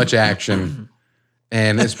so much action.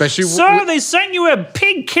 And especially Sir, they sent you a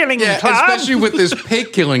pig killing club. especially with this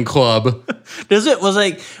pig killing club. Was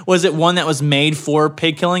it one that was made for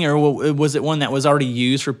pig killing, or was it one that was already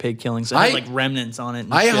used for pig killing? So it had like remnants on it.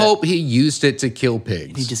 And I shit. hope he used it to kill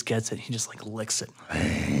pigs. He just gets it. He just like licks it.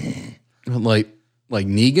 like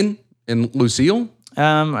Negan and Lucille.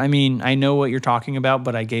 I mean, I know what you're talking about,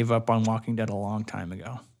 but I gave up on Walking Dead a long time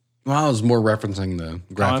ago. Well, I was more referencing the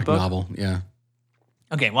graphic book? novel. Yeah.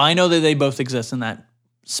 Okay, well, I know that they both exist in that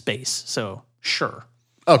space, so sure.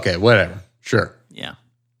 Okay, whatever. Sure. Yeah.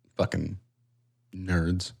 Fucking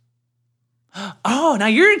nerds. Oh, now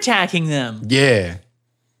you're attacking them. Yeah.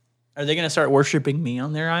 Are they going to start worshiping me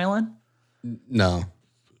on their island? No.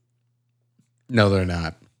 No, they're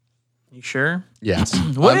not. You sure? Yes.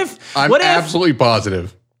 I'm absolutely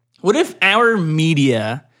positive. What if our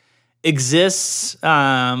media exists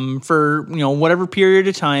for whatever period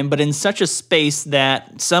of time, but in such a space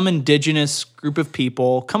that some indigenous group of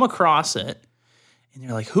people come across it, and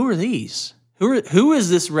they're like, "Who are these? Who is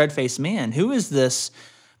this red-faced man? Who is this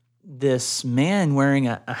man wearing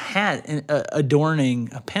a hat and adorning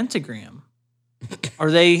a pentagram? Are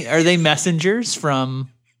they messengers from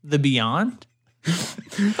the beyond?"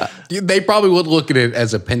 They probably would look at it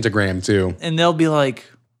as a pentagram too. And they'll be like,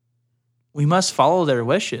 we must follow their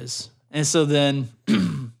wishes. And so then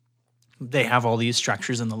they have all these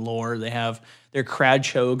structures in the lore. They have their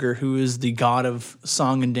Cradchoger, who is the god of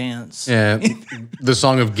song and dance. Yeah. The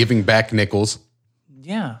song of giving back nickels.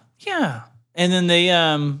 Yeah. Yeah. And then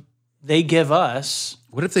they give us.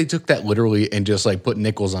 What if they took that literally and just like put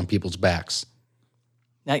nickels on people's backs?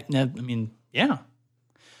 I mean, yeah.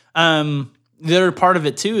 The other part of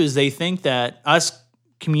it too is they think that us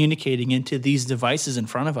communicating into these devices in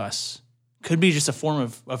front of us could be just a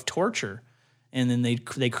form of torture, and then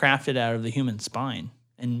they craft it out of the human spine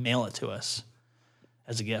and mail it to us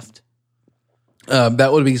as a gift.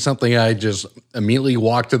 That would be something I just immediately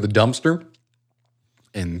walk to the dumpster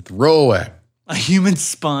and throw away. A human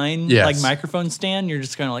spine, Yes. like microphone stand. You're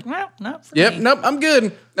just kind of like, no, not for Yep, me. nope, I'm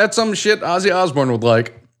good. That's some shit Ozzy Osbourne would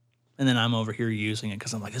like. And then I'm over here using it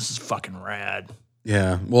because I'm like, this is fucking rad.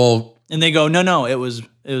 Yeah, well, And they go, no, it was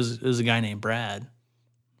a guy named Brad.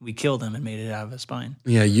 We killed him and made it out of his spine.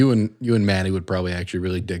 yeah, you and Maddie would probably actually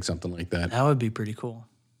really dig something like that. That would be pretty cool.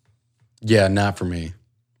 Yeah, not for me.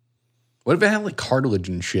 What if it had like cartilage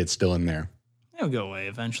and shit still in there? It'll go away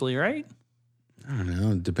eventually, right? I don't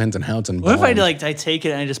know. It depends on how it's What involved. if I take it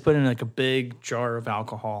and I just put it in like a big jar of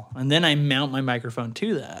alcohol and then I mount my microphone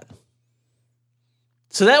to that?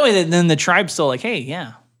 So that way, then the tribe's still like, hey,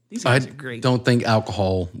 yeah, these I guys are great. don't think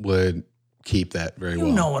alcohol would keep that very You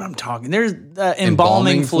well. know what I'm talking. There's embalming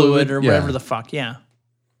Embalming fluid fluid? or Yeah. whatever the fuck. Yeah.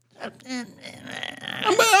 I'm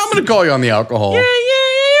going to call you on the alcohol. Yeah,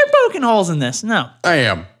 you're poking holes in this. No. I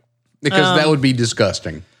am. Because that would be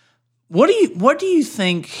disgusting. What do you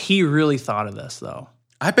think he really thought of this though?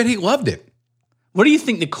 I bet he loved it. What do you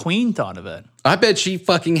think the queen thought of it? I bet she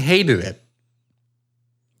fucking hated it.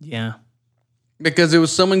 Yeah. Because it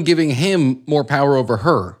was someone giving him more power over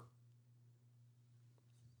her.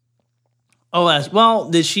 Oh, well,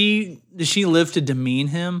 did she live to demean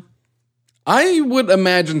him? I would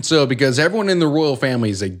imagine so, because everyone in the royal family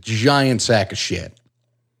is a giant sack of shit.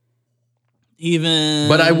 Even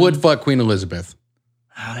But I would fuck Queen Elizabeth.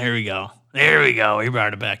 Oh, there we go. There we go. We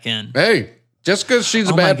brought it back in. Hey, just because she's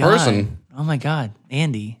a Oh bad my God. person. Oh my God,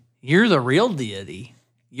 Andy, you're the real deity.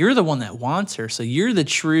 You're the one that wants her. So you're the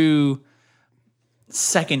true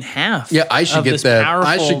second half. Yeah, I should of get this that. I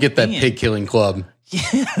powerful should get that being. pig killing club.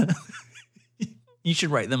 You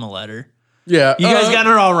should write them a letter. Yeah. You guys got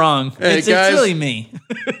it all wrong. Hey, it's guys. really me.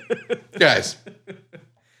 Guys,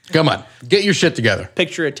 come on. Get your shit together.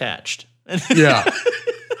 Picture attached. And Yeah.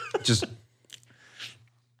 Just,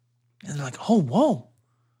 they're like, oh, whoa.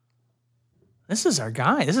 This is our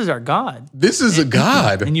guy. This is our God. this is a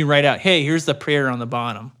god. And you write out, hey, here's the prayer on the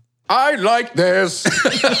bottom. I like this.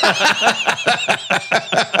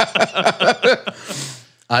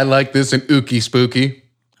 I like this in Ookie Spooky.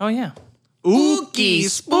 Oh, yeah. Ookie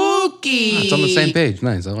spooky. It's on the same page.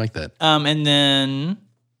 Nice. I like that. And then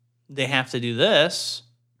they have to do this.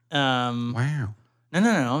 Wow.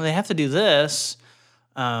 No. They have to do this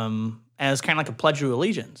as kind of like a pledge of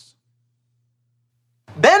allegiance.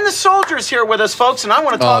 Ben the Soldier's here with us, folks, and I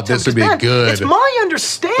want to talk to him. this would 'cause, be Ben, good. It's my Pledge of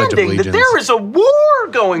understanding that Allegiance. there is a war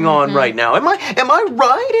going on right now. Am I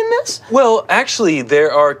right in this? Well, actually,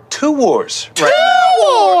 there are two wars right now.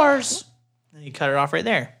 Wars. And you cut it off right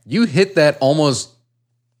there. You hit that almost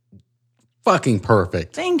fucking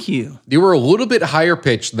perfect. Thank you. You were a little bit higher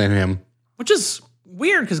pitched than him. Which is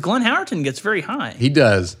weird because Glenn Howerton gets very high. He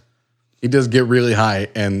does. He does get really high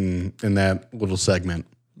in that little segment,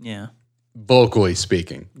 Yeah. vocally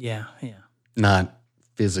speaking, Yeah. not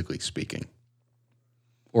physically speaking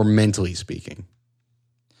or mentally speaking.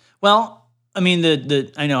 Well, I mean,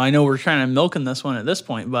 I know we're trying to milk in this one at this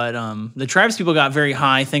point, but the tribes people got very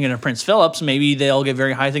high thinking of Prince Phillips. Maybe they'll get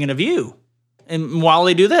very high thinking of you. And while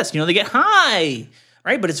they do this, they get high,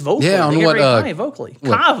 right? But it's vocally. Yeah, on they get what, very high vocally.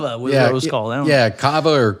 Kava was what it was called. I don't know. Yeah, Kava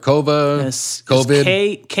or Kova. It's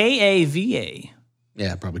COVID. Kava.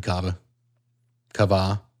 Yeah, probably Kava.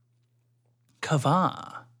 Kava.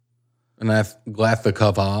 Kava. And Glatha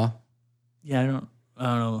Kava. Yeah, I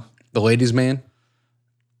don't know. The ladies' man.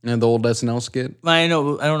 And the old SNL skit. I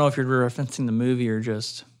don't know if you're referencing the movie or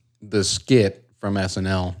just The skit from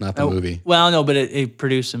SNL, not the movie. Well, no, but it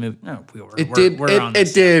produced a movie. No,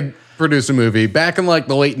 It did produce a movie back in like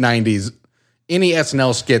the late 90s. Any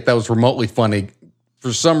SNL skit that was remotely funny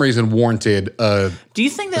for some reason warranted Do you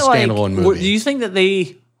think that a standalone movie. Do you think that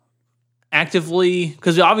they actively,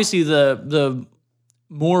 because obviously the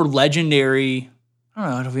more legendary, I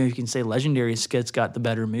don't know if you can say legendary skits got the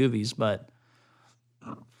better movies, but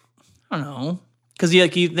I don't know, because you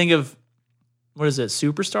think of what is it,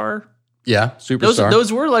 Superstar? yeah, Superstar.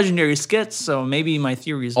 Those were legendary skits, so maybe my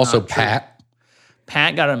theory is also not true. Pat.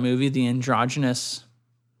 Pat got a movie, the androgynous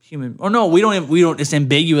human. Or no, we don't. It's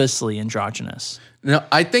ambiguously androgynous. No,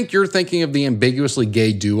 I think you're thinking of the ambiguously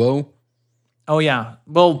gay duo. Oh yeah.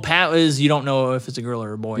 Well, Pat is, you don't know if it's a girl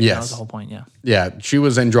or a boy. Yes. That was the whole point. Yeah. Yeah, she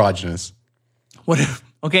was androgynous. What if?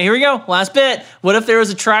 Okay, here we go. Last bit. What if there was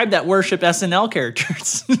a tribe that worshiped SNL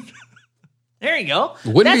characters? There you go.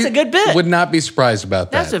 That's a good bit. Would not be surprised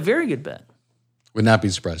about that. That's a very good bit. Would not be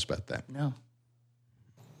surprised about that. No.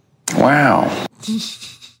 Wow.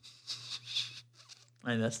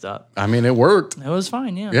 I messed up. I mean, it worked. It was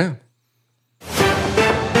fine. Yeah. Yeah.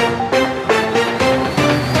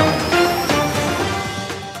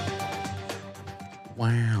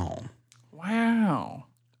 Wow. Wow.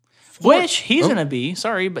 Which he's going to be,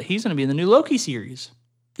 sorry, but he's going to be in the new Loki series.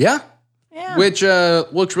 Yeah. Yeah. Which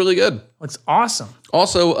looks really good. Looks awesome.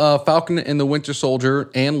 Also, Falcon and the Winter Soldier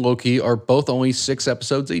and Loki are both only 6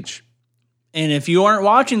 episodes each. And if you aren't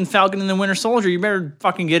watching Falcon and the Winter Soldier, you better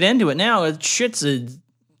fucking get into it now. It shit's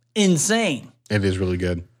insane. It is really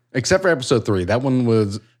good. Except for episode 3. That one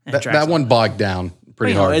was, that one bogged down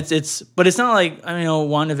pretty hard. But it's not like, I know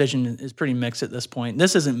WandaVision is pretty mixed at this point.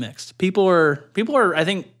 This isn't mixed. People are, I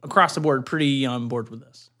think, across the board pretty on board with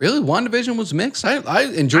this. Really? WandaVision was mixed? I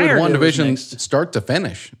enjoyed WandaVision start to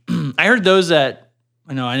finish. I heard those that,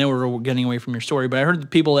 I know we're getting away from your story, but I heard the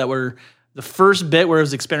people that were, the first bit where it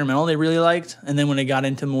was experimental, they really liked. And then when it got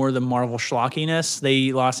into more of the Marvel schlockiness,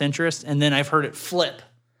 they lost interest. And then I've heard it flip,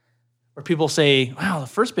 where people say, wow, the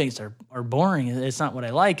first bits are boring. It's not what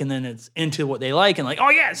I like. And then it's into what they like and like, oh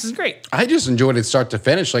yeah, this is great. I just enjoyed it start to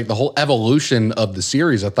finish. Like the whole evolution of the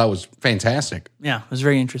series I thought was fantastic. Yeah, it was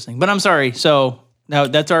very interesting. But I'm sorry. So now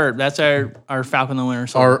that's our Falcon the Winter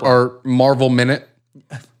Soldier. Our Marvel Minute.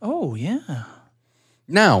 Oh, yeah.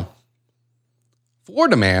 Now,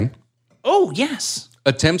 Florida man. Oh, yes.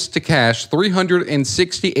 Attempts to cash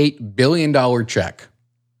 $368 billion check.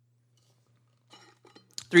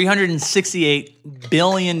 $368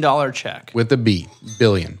 billion check. With a B,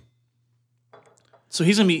 billion. So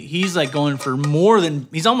he's like going for more than,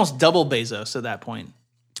 he's almost double Bezos at that point.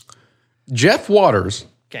 Jeff Waters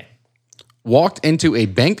Okay. walked into a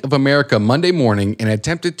Bank of America Monday morning and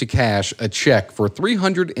attempted to cash a check for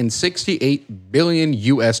 $368 billion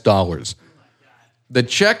US dollars. The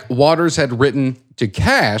check Waters had written to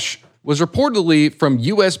cash was reportedly from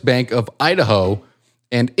U.S. Bank of Idaho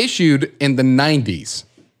and issued in the 90s.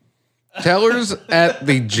 Tellers at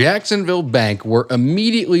the Jacksonville Bank were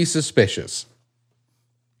immediately suspicious.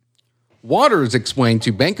 Waters explained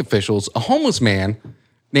to bank officials a homeless man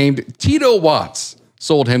named Tito Watts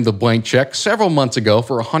sold him the blank check several months ago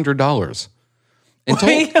for $100.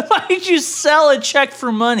 Wait, why did you sell a check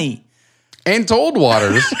for money? And told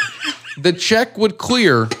Waters the check would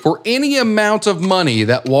clear for any amount of money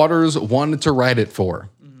that Waters wanted to write it for.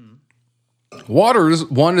 Mm-hmm. Waters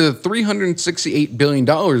wanted $368 billion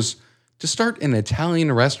to start an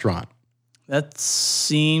Italian restaurant. That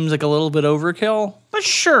seems like a little bit overkill, but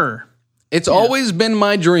sure. It's always been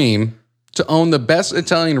my dream to own the best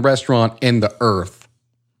Italian restaurant in the earth.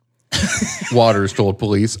 Waters told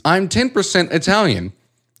police, I'm 10% Italian.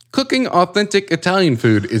 Cooking authentic Italian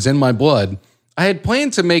food is in my blood. I had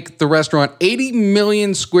planned to make the restaurant 80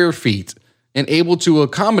 million square feet and able to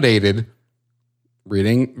accommodated,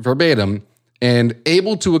 reading verbatim, and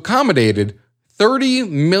able to accommodated 30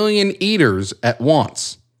 million eaters at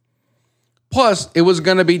once. Plus, it was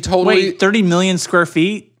going to be totally... Wait, 30 million square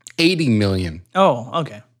feet? 80 million. Oh,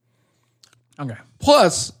 okay. Okay.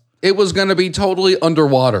 Plus, it was going to be totally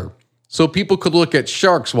underwater, so people could look at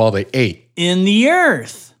sharks while they ate. In the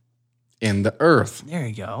earth. In the earth. There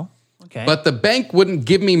you go. Okay. But the bank wouldn't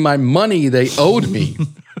give me my money they owed me.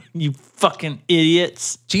 You fucking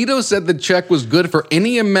idiots. Tito said the check was good for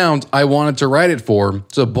any amount I wanted to write it for,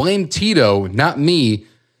 so blame Tito, not me.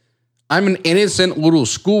 I'm an innocent little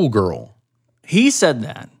schoolgirl. He said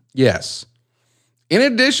that. Yes. In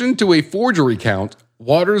addition to a forgery count,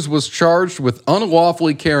 Waters was charged with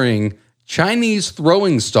unlawfully carrying Chinese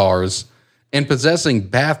throwing stars and possessing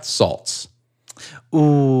bath salts.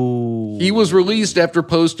 Ooh. He was released after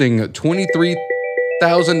posting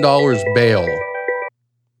 $23,000 bail.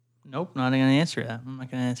 Nope, not going to answer that. I'm not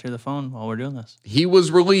going to answer the phone while we're doing this. He was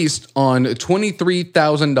released on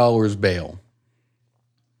 $23,000 bail.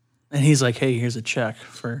 And he's like, hey, here's a check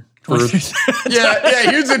for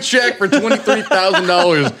yeah, here's a check for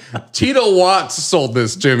 $23,000. Tito Watts sold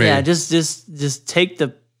this to me. Yeah, just take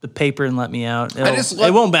the paper and let me out.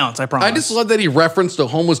 It won't bounce, I promise. I just love that he referenced a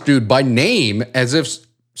homeless dude by name as if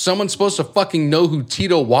someone's supposed to fucking know who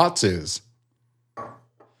Tito Watts is.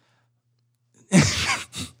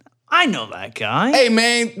 I know that guy. Hey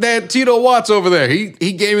man, that Tito Watts over there,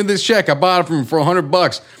 he gave me this check. I bought it from him for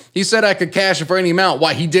 $100. He said I could cash it for any amount.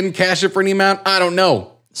 Why he didn't cash it for any amount? I don't know.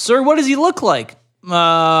 Sir, what does he look like? He's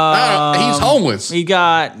homeless. He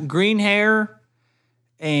got green hair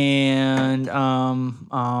and a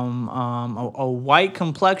white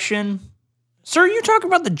complexion. Sir, you talking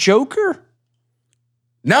about the Joker?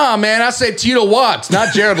 Nah, man, I said Tito Watts,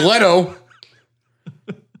 not Jared Leto.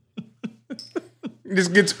 He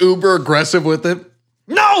just gets uber aggressive with it.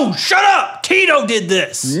 No, shut up! Tito did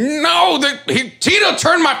this. No, Tito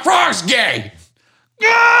turned my frogs gay.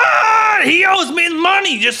 God, he owes me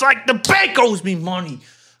money just like the bank owes me money.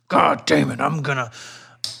 God damn it,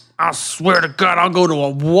 I swear to God, I'll go to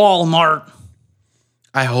a Walmart.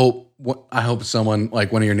 I hope I hope someone,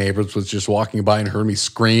 like one of your neighbors, was just walking by and heard me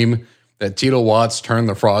scream that Tito Watts turned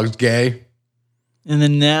the frogs gay. And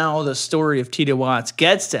then now the story of Tito Watts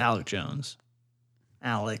gets to Alex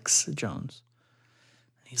Jones.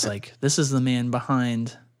 He's like, this is the man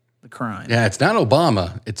behind the crime. Yeah, it's not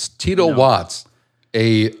Obama. It's Tito Watts,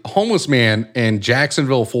 a homeless man in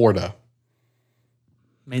Jacksonville, Florida.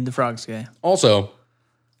 Made the frogs gay. Also,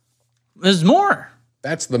 there's more.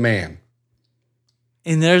 That's the man.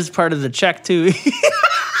 And there's part of the check, too.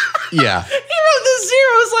 Yeah. He wrote the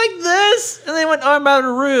zeros like this. And they went, I'm out of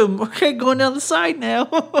the room. Okay, going down the side now.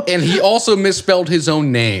 And he also misspelled his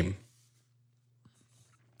own name.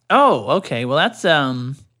 Oh, okay. Well, that's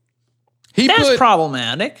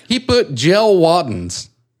problematic. He put Gel Wattens.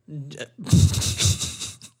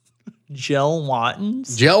 Gel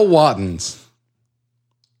Wattens? Gel Wattens.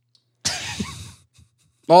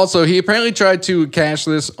 Also, he apparently tried to cash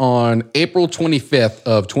this on April 25th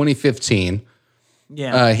of 2015.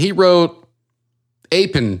 Yeah. He wrote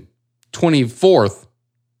April 24th,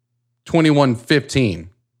 2115.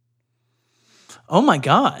 Oh, my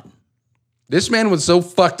God. This man was so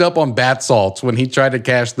fucked up on bath salts when he tried to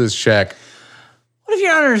cash this check. What if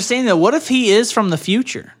you're not understanding that? What if he is from the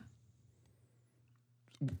future?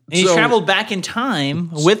 And he traveled back in time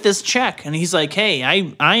with this check, and he's like, hey,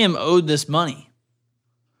 I am owed this money.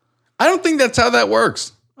 I don't think that's how that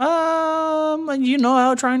works. You know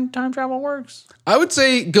how time travel works. I would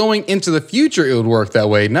say going into the future, it would work that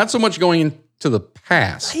way. Not so much going into the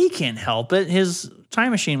past. He can't help it. His time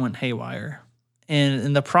machine went haywire. And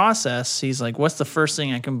in the process, he's like, what's the first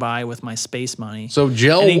thing I can buy with my space money? So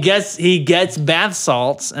Gel... And he gets bath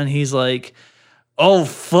salts, and he's like, oh,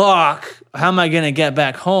 fuck. How am I going to get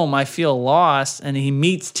back home? I feel lost. And he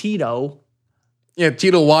meets Tito. Yeah,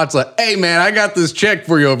 Tito Watts like, hey, man, I got this check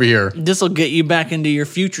for you over here. This will get you back into your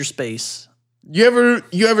future space. You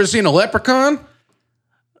ever seen a leprechaun?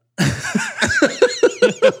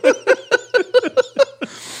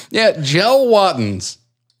 Yeah, Gel Wattens.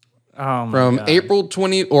 Oh my from God. April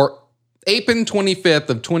 25th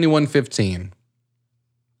of 2115.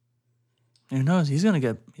 Who knows? He's gonna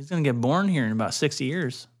get born here in about 60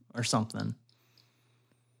 years or something.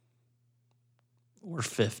 Or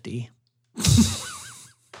 50.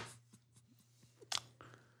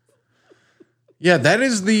 Yeah, that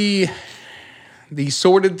is the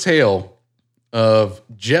sordid tale of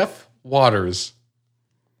Jeff Waters.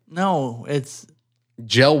 No, it's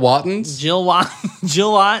Gel Wattens? Jill Watt.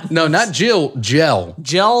 No, not Jill. Gel.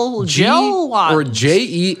 Gel Wattens. Or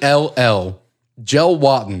Jell. Gel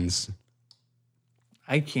Wattens.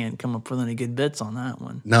 I can't come up with any good bits on that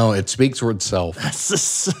one. No, it speaks for itself.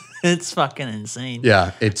 It's fucking insane.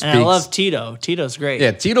 Yeah, it speaks. And I love Tito. Tito's great.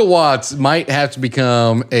 Yeah, Tito Watts might have to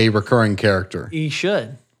become a recurring character. He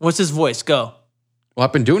should. What's his voice? Go. Well,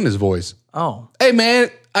 I've been doing his voice. Oh. Hey,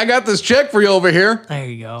 man, I got this check for you over here. There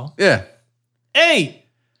you go. Yeah. Hey,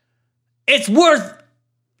 it's worth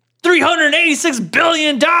 $386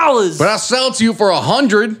 billion. But I'll sell it to you for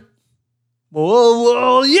 100.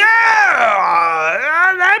 Well, yeah.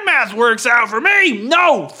 That math works out for me.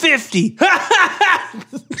 No, 50.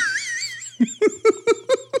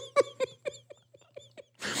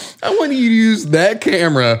 I want you to use that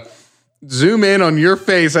camera, zoom in on your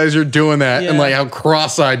face as you're doing that, and like how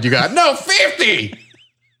cross-eyed you got. No, 50.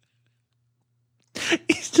 He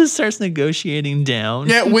just starts negotiating down.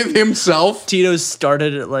 Yeah, with himself. Tito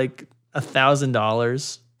started at like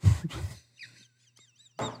 $1,000.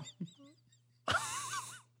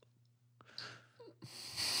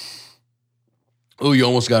 Oh, you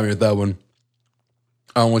almost got me with that one.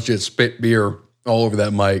 I almost just spit beer all over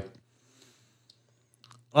that mic.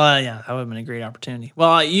 Well, yeah, that would have been a great opportunity.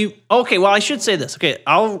 Well, I should say this. Okay,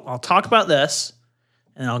 I'll talk about this,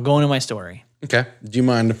 and I'll go into my story. Okay. Do you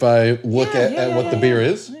mind if I look at what the beer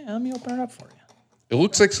is? Yeah, let me open it up for you. It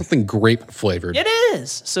looks like something grape flavored. It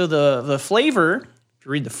is. So the flavor, if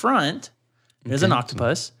you read the front, there's an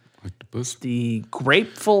octopus. Octopus. The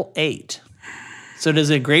Grapeful 8. So it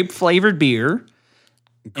is a grape flavored beer.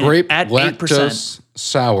 Grape at lactose 8%.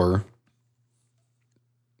 sour.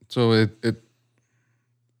 So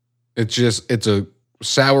it's a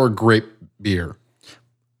sour grape beer.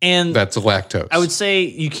 And that's lactose. I would say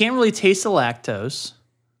you can't really taste the lactose.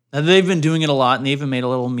 Now, they've been doing it a lot, and they even made a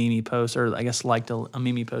little Mimi post, or I guess liked a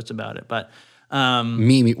Mimi post about it. But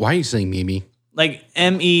Mimi, why are you saying Mimi? Like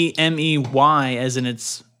MEMEY, as in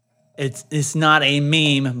it's not a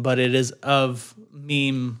meme, but it is of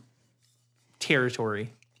meme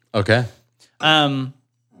territory. Okay.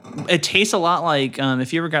 It tastes a lot like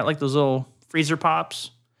if you ever got like those little freezer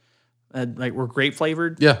pops that like were grape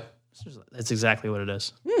flavored. Yeah. That's exactly what it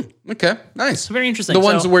is. Okay, nice. Very interesting. The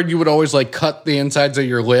ones So- where you would always like cut the insides of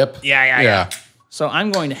your lip. Yeah. So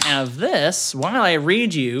I'm going to have this while I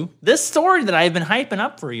read you this story that I've been hyping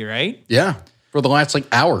up for you, right? Yeah. For the last like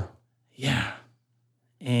hour. Yeah.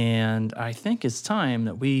 And I think it's time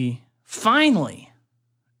that we finally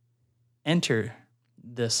enter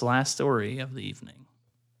this last story of the evening.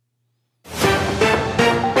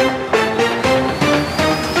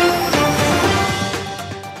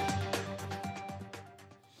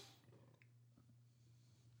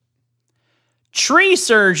 Tree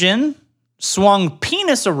surgeon swung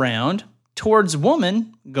penis around towards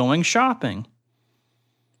woman going shopping.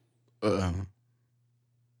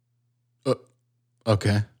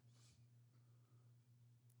 Okay.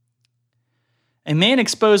 A man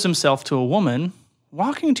exposed himself to a woman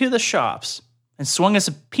walking to the shops and swung his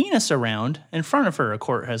penis around in front of her, a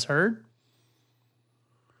court has heard.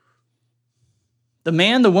 The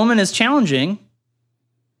man the woman is challenging,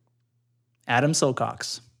 Adam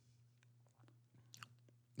Silcox.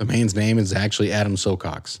 The man's name is actually Adam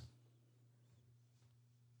Silcox,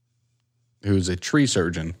 who's a tree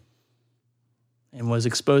surgeon. And was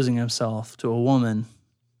exposing himself to a woman.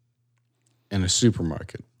 In a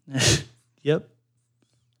supermarket. Yep.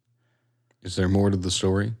 Is there more to the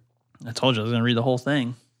story? I told you I was going to read the whole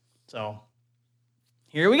thing. So,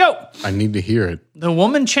 here we go. I need to hear it. The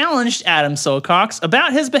woman challenged Adam Silcox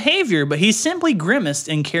about his behavior, but he simply grimaced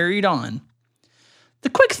and carried on. The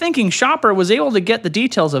quick-thinking shopper was able to get the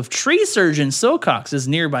details of tree surgeon Silcox's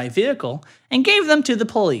nearby vehicle and gave them to the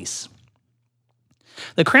police.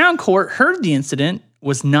 The Crown Court heard the incident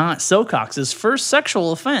was not Silcox's first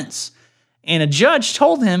sexual offense, and a judge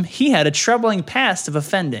told him he had a troubling past of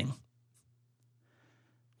offending.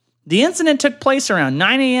 The incident took place around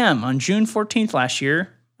 9 a.m. on June 14th last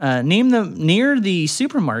year, near the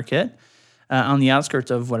supermarket on the outskirts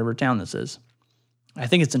of whatever town this is. I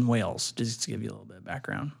think it's in Wales, just to give you a little bit of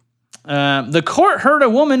background. The court heard a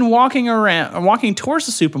woman walking towards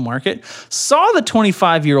the supermarket, saw the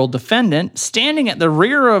 25-year-old defendant standing at the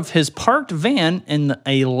rear of his parked van in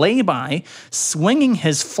a lay-by, swinging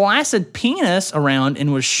his flaccid penis around,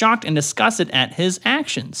 and was shocked and disgusted at his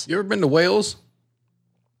actions. You ever been to Wales?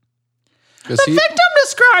 The victim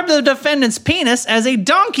described the defendant's penis as a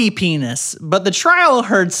donkey penis, but the trial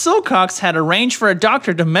heard Silcox had arranged for a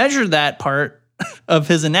doctor to measure that part of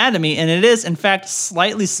his anatomy, and it is, in fact,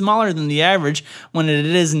 slightly smaller than the average when it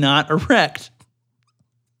is not erect.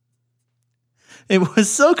 It was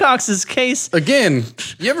Silcox's case. Again,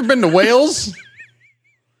 you ever been to Wales?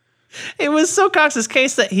 It was Silcox's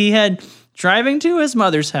case that he had driving to his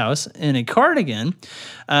mother's house in a Cardigan.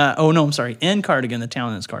 In Cardigan, the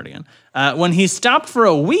town is Cardigan. When he stopped for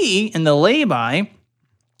a wee in the lay-by,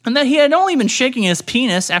 and that he had only been shaking his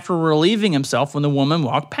penis after relieving himself when the woman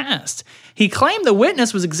walked past. He claimed the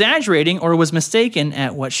witness was exaggerating or was mistaken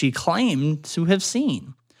at what she claimed to have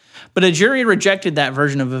seen. But a jury rejected that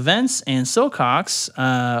version of events, and Silcox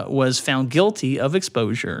was found guilty of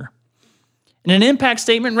exposure. In an impact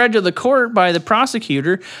statement read to the court by the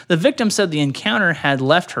prosecutor, the victim said the encounter had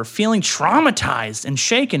left her feeling traumatized and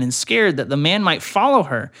shaken and scared that the man might follow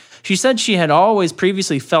her. She said she had always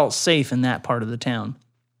previously felt safe in that part of the town.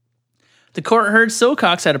 The court heard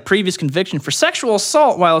Silcox had a previous conviction for sexual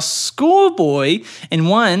assault while a schoolboy and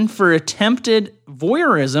one for attempted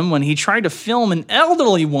voyeurism when he tried to film an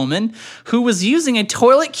elderly woman who was using a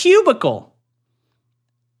toilet cubicle.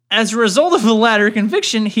 As a result of the latter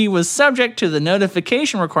conviction, he was subject to the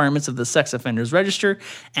notification requirements of the sex offenders register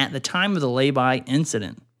at the time of the lay-by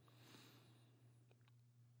incident.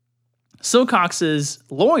 Silcox's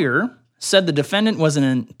lawyer said the defendant was an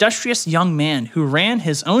industrious young man who ran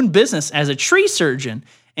his own business as a tree surgeon,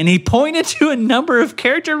 and he pointed to a number of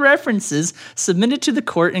character references submitted to the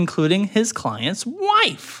court, including his client's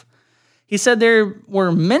wife. He said there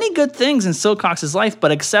were many good things in Silcox's life,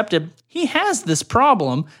 but accepted he has this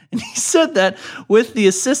problem, and he said that with the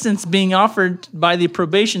assistance being offered by the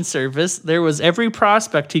probation service, there was every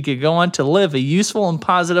prospect he could go on to live a useful and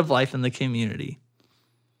positive life in the community.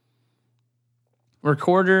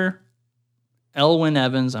 Recorder Elwyn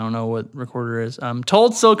Evans, I don't know what recorder is,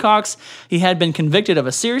 told Silcox he had been convicted of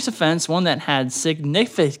a serious offense, one that had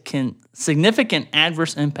significant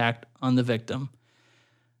adverse impact on the victim.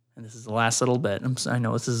 And this is the last little bit. I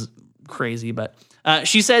know this is crazy, but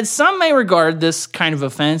she said, some may regard this kind of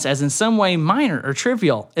offense as in some way minor or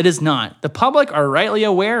trivial. It is not. The public are rightly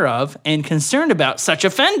aware of and concerned about such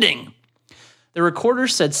offending. The recorder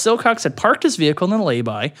said Silcox had parked his vehicle in the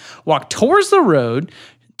lay-by, walked towards the road,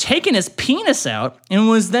 taken his penis out, and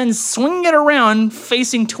was then swinging it around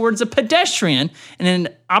facing towards a pedestrian in an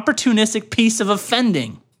opportunistic piece of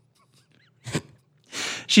offending.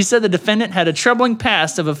 She said the defendant had a troubling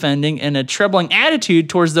past of offending and a troubling attitude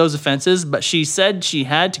towards those offenses, but she said she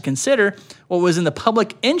had to consider what was in the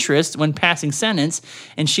public interest when passing sentence,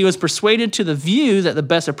 and she was persuaded to the view that the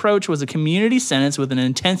best approach was a community sentence with an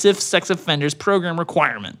intensive sex offenders program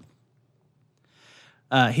requirement.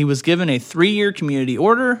 He was given a 3-year community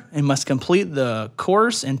order and must complete the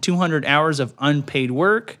course and 200 hours of unpaid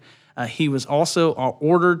work. He was also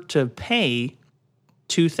ordered to pay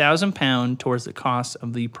 £2,000 towards the cost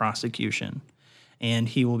of the prosecution. And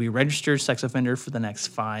he will be registered sex offender for the next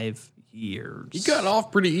 5 years. He got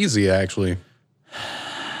off pretty easy, actually.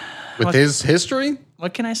 With his history?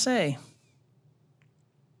 What can I say?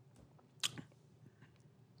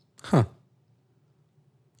 Huh.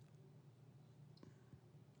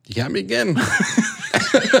 You got me again.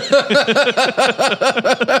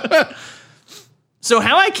 So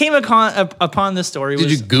how I came upon this story was...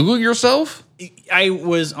 Did you Google yourself? I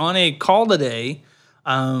was on a call today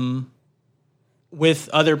with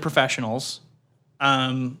other professionals,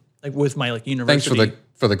 like with my university. Thanks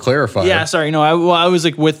for the clarifier. Yeah, sorry. No, I was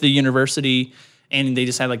like with the university, and they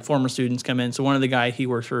just had like former students come in. So one of the guy, he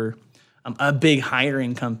works for a big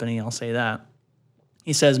hiring company. I'll say that.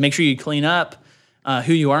 He says, make sure you clean up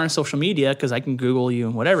who you are on social media because I can Google you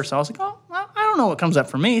and whatever. So I was like, oh, well, I don't know what comes up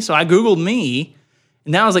for me. So I Googled me,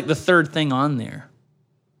 and that was like the third thing on there.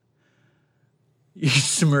 You're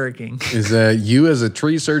smirking. Is that you as a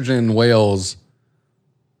tree surgeon in Wales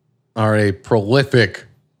are a prolific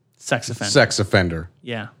sex offender.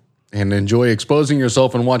 Yeah. And enjoy exposing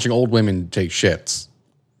yourself and watching old women take shits.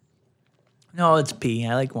 No, it's pee.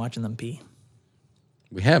 I like watching them pee.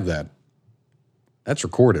 We have that. That's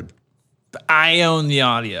recorded. But I own the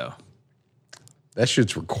audio. That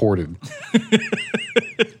shit's recorded.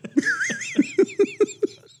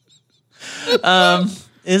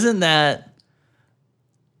 Isn't that...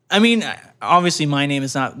 I mean, obviously my name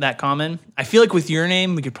is not that common. I feel like with your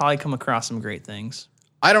name, we could probably come across some great things.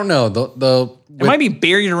 I don't know. It might be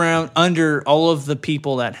buried around under all of the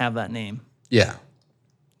people that have that name. Yeah.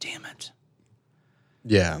 Damn it.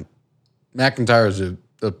 Yeah. McIntyre is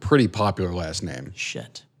a pretty popular last name.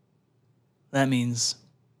 Shit. That means...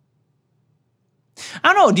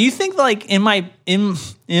 I don't know. Do you think like in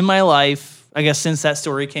my life, I guess since that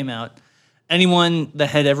story came out, anyone that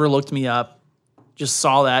had ever looked me up just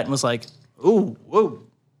saw that and was like, "Ooh,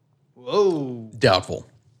 whoa." Doubtful.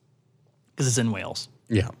 Because it's in Wales.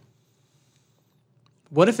 Yeah.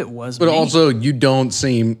 What if it was But me? also, you don't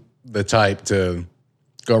seem the type to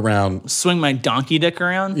go around... Swing my donkey dick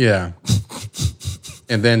around? Yeah.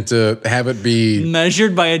 And then to have it be...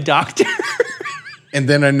 Measured by a doctor? And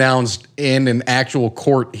then announced in an actual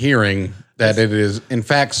court hearing that it is, in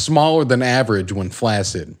fact, smaller than average when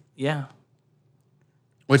flaccid. Yeah.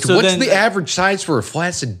 What's the average size for a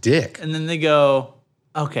flaccid dick? And then they go,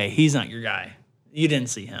 okay, he's not your guy. You didn't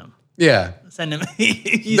see him. Yeah. Send him.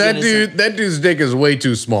 That dude's dick is way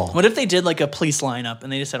too small. What if they did like a police lineup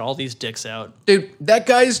and they just had all these dicks out? Dude, that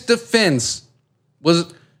guy's defense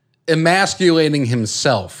was emasculating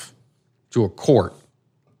himself to a court.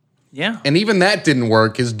 Yeah. And even that didn't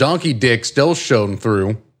work. His donkey dick still shone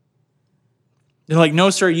through. They're like, no,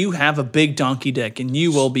 sir, you have a big donkey dick and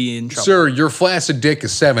you will be in trouble. Sir, your flaccid dick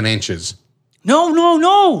is 7 inches.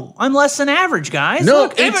 No. I'm less than average, guys. No,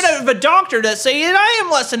 Look, even if a doctor that say it, I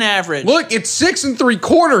am less than average. Look, it's 6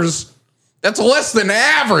 3/4. That's less than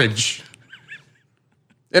average.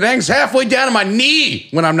 It hangs halfway down to my knee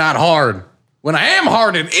when I'm not hard. When I am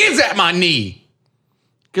hard, it is at my knee.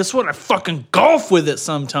 Guess what? I fucking golf with it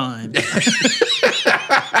sometimes.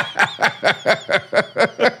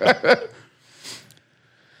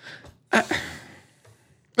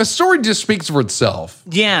 The story just speaks for itself.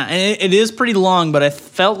 Yeah, and it is pretty long, but I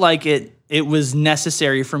felt like it was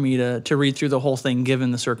necessary for me to read through the whole thing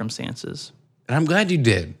given the circumstances. And I'm glad you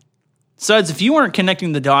did. Besides, if you weren't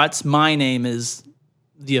connecting the dots, my name is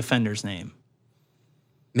the offender's name.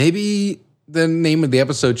 Maybe the name of the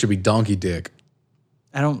episode should be Donkey Dick.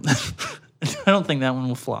 I don't think that one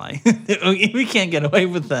will fly. We can't get away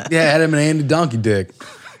with that. Yeah, Adam and Andy Donkey Dick.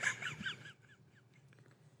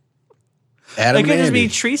 Adam It could and just Andy.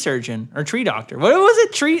 be tree surgeon or tree doctor. What was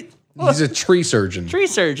it? He's a tree surgeon. Tree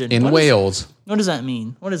surgeon. In Wales. What does that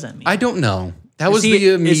mean? I don't know. That was Is he-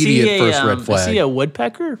 the immediate is he first red flag. Is he a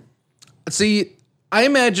woodpecker? See, I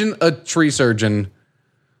imagine a tree surgeon.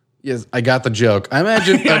 Yes, I got the joke. I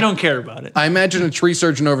imagine. I don't care about it. I imagine a tree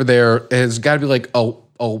surgeon over there has got to be like a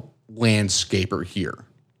landscaper here,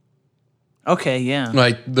 Okay, yeah.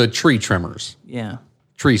 like the tree trimmers, Yeah.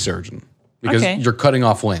 tree surgeon, because Okay. you're cutting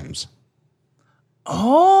off limbs.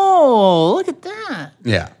 Oh, look at that.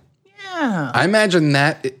 Yeah, Yeah. I imagine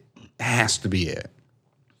that it has to be it.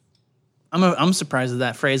 I'm surprised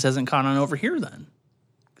that phrase hasn't caught on over here then.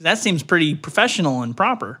 'Cause that seems pretty professional and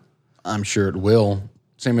proper. I'm sure it will.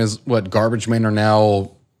 Same as what garbage men are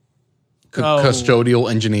now custodial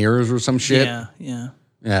engineers or some shit. Yeah.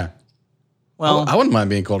 Yeah. Well, I wouldn't mind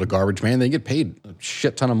being called a garbage man. They get paid a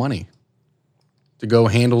shit ton of money to go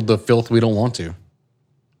handle the filth we don't want to.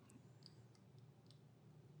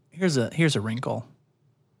 here's a wrinkle.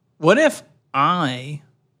 What if I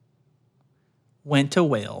went to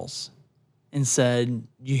Wales and said,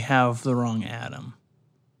 "You have the wrong Adam.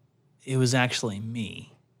 It was actually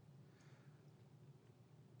me."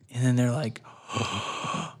 And then they're like,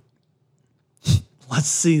 "Let's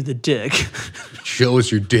see the dick." Show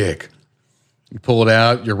us your dick. You pull it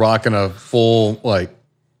out. You're rocking a full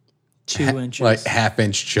 2 inches. like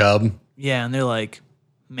half-inch chub. Yeah, and they're like,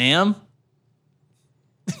 "Ma'am?"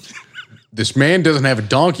 This man doesn't have a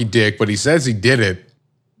donkey dick, but he says he did it.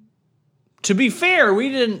 To be fair,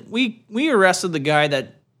 we arrested the guy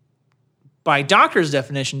that, by doctor's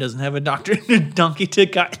definition, doesn't have a donkey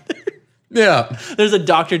dick either. Yeah. There's a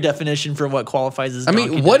doctor definition for what qualifies as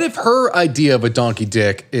donkey dick. What if her idea of a donkey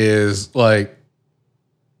dick is like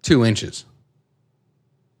 2 inches?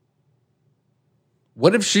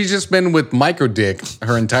 What if she's just been with micro dick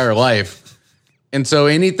her entire life? And so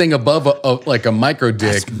anything above a micro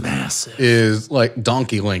dick That's massive. is like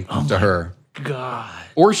donkey length to her. God.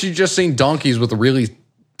 Or she's just seen donkeys with really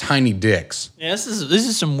tiny dicks. Yeah, this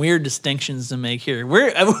is some weird distinctions to make here.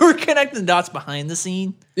 We're connecting the dots behind the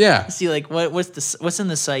scene. Yeah. To see what's in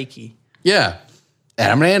the psyche. Yeah.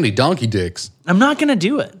 Adam and Andy, donkey dicks. I'm not gonna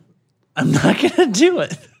do it. I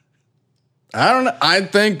don't know. I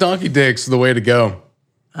think donkey dicks the way to go.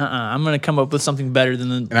 I'm gonna come up with something better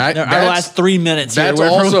than our last 3 minutes here.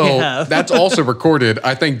 That's also recorded.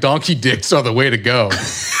 I think donkey dicks are the way to go.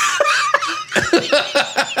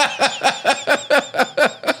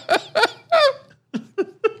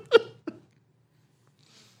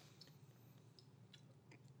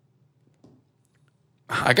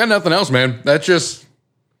 I got nothing else, man. That's just.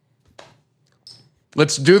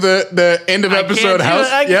 Let's do the end of episode.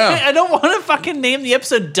 I don't want to fucking name the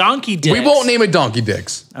episode Donkey Dicks. We won't name it Donkey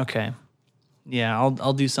Dicks. Okay. Yeah,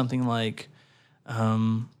 I'll do something like,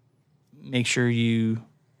 make sure you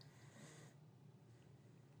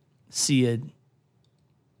see it.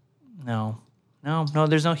 No.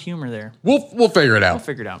 There's no humor there. We'll figure it out. We'll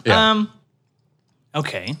figure it out. Yeah.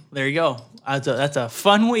 Okay, there you go. That's a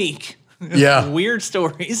fun week. Yeah. Weird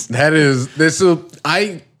stories.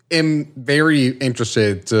 I am very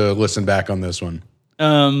interested to listen back on this one.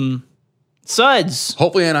 Suds.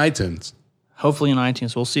 Hopefully on iTunes. Hopefully on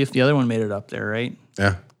iTunes. We'll see if the other one made it up there, right?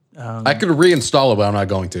 Yeah. I could reinstall it, but I'm not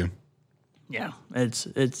going to. Yeah.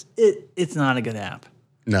 It's not a good app.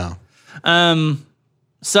 No.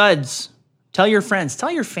 Suds. Tell your friends.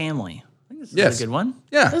 Tell your family. I think this is a good one.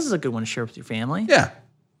 Yeah. This is a good one to share with your family. Yeah.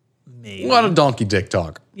 Maybe. A lot of donkey dick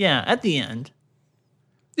talk. Yeah, at the end.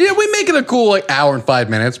 Yeah, we make it a cool hour and 5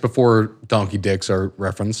 minutes before donkey dicks are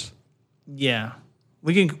referenced. Yeah.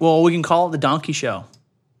 We can call it the Donkey Show.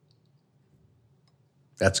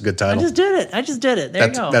 That's a good title. I just did it. There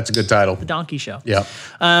you go. That's a good title. The Donkey Show. Yeah.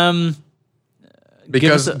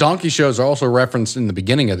 Because donkey shows are also referenced in the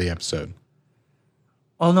beginning of the episode.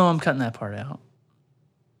 Oh no, I'm cutting that part out.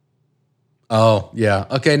 Oh, yeah.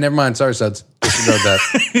 Okay, never mind. Sorry, Suds. Disregard that.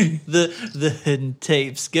 the hidden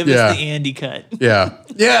tapes. Give us the Andy cut. Yeah.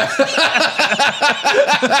 Yeah.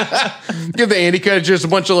 Give the Andy cut just a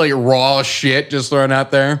bunch of raw shit just thrown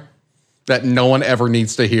out there that no one ever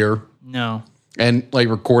needs to hear. No. And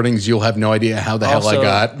recordings you'll have no idea how the hell I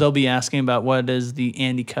got. They'll be asking about what is the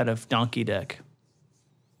Andy cut of Donkey Dick.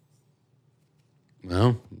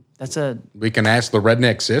 Well, we can ask the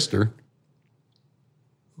redneck sister.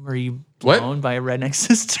 Were you blown by a redneck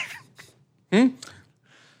sister?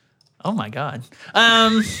 Oh my God.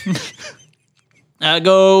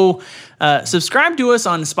 Go subscribe to us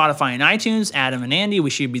on Spotify and iTunes. Adam and Andy, we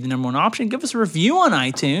should be the number one option. Give us a review on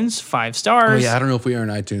iTunes, 5 stars. Oh yeah, I don't know if we are on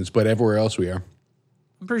iTunes, but everywhere else we are.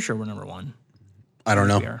 I'm pretty sure we're number one. I don't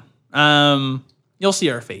know. We are. You'll see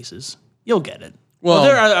our faces. You'll get it. Well,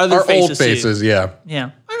 there are other our faces old faces, too. yeah.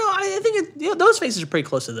 Yeah. I know. I think those faces are pretty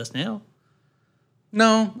close to this now.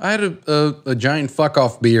 No, I had a giant fuck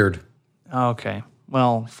off beard. Okay.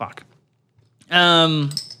 Well, fuck.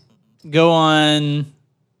 Go on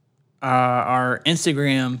our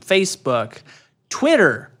Instagram, Facebook,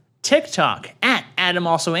 Twitter, TikTok at Adam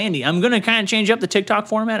Also Andy. I'm going to kind of change up the TikTok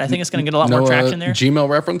format. I think it's going to get a lot more traction there. Gmail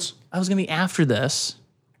reference? I was going to be after this.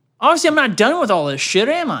 Obviously, I'm not done with all this shit,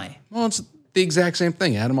 am I? Well, it's the exact same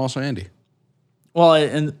thing. Adam Also Andy. Well,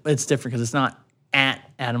 and it's different because it's not at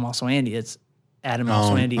Adam Also Andy. It's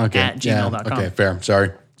AdamAlsoAndy at gmail.com. Okay, fair.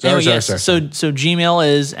 Sorry. Anyway, yes. So Gmail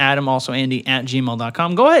is AdamAlsoAndy at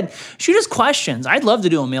gmail.com. Go ahead. Shoot us questions. I'd love to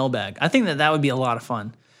do a mailbag. I think that would be a lot of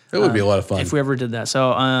fun. It would be a lot of fun. If we ever did that.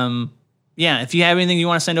 So, yeah, if you have anything you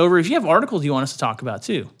want to send over, if you have articles you want us to talk about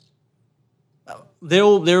too, there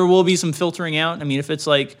will be some filtering out. I mean, if it's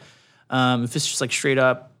like, if it's just like straight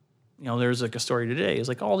up, you know, there's like a story today. It's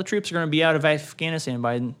like all the troops are going to be out of Afghanistan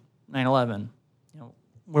by 9/11. You know,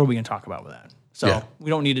 what are we going to talk about with that? So we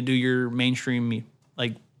don't need to do your mainstream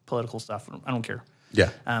like political stuff. I don't care. Yeah.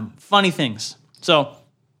 Funny things. So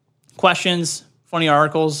questions, funny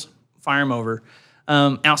articles, fire them over.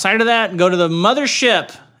 Outside of that, go to the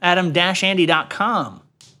mothership, adam-andy.com.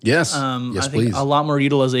 Yes. Yes, I think please. A lot more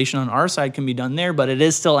utilization on our side can be done there, but it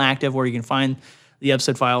is still active where you can find the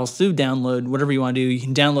episode files to download, whatever you want to do. You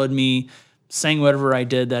can download me saying whatever I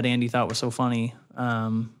did that Andy thought was so funny.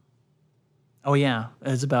 Oh, yeah.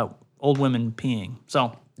 It's about old women peeing.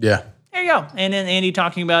 So yeah. there you go. And then Andy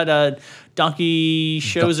talking about donkey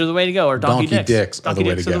shows are the way to go, or donkey dicks. Donkey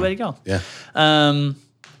dicks are the way to go. Yeah.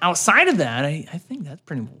 Outside of that, I think that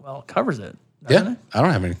pretty well covers it. Yeah. It? I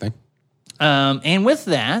don't have anything. And with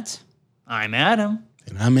that, I'm Adam.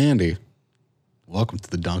 And I'm Andy. Welcome to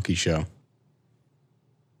the Donkey Show.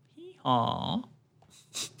 Aw.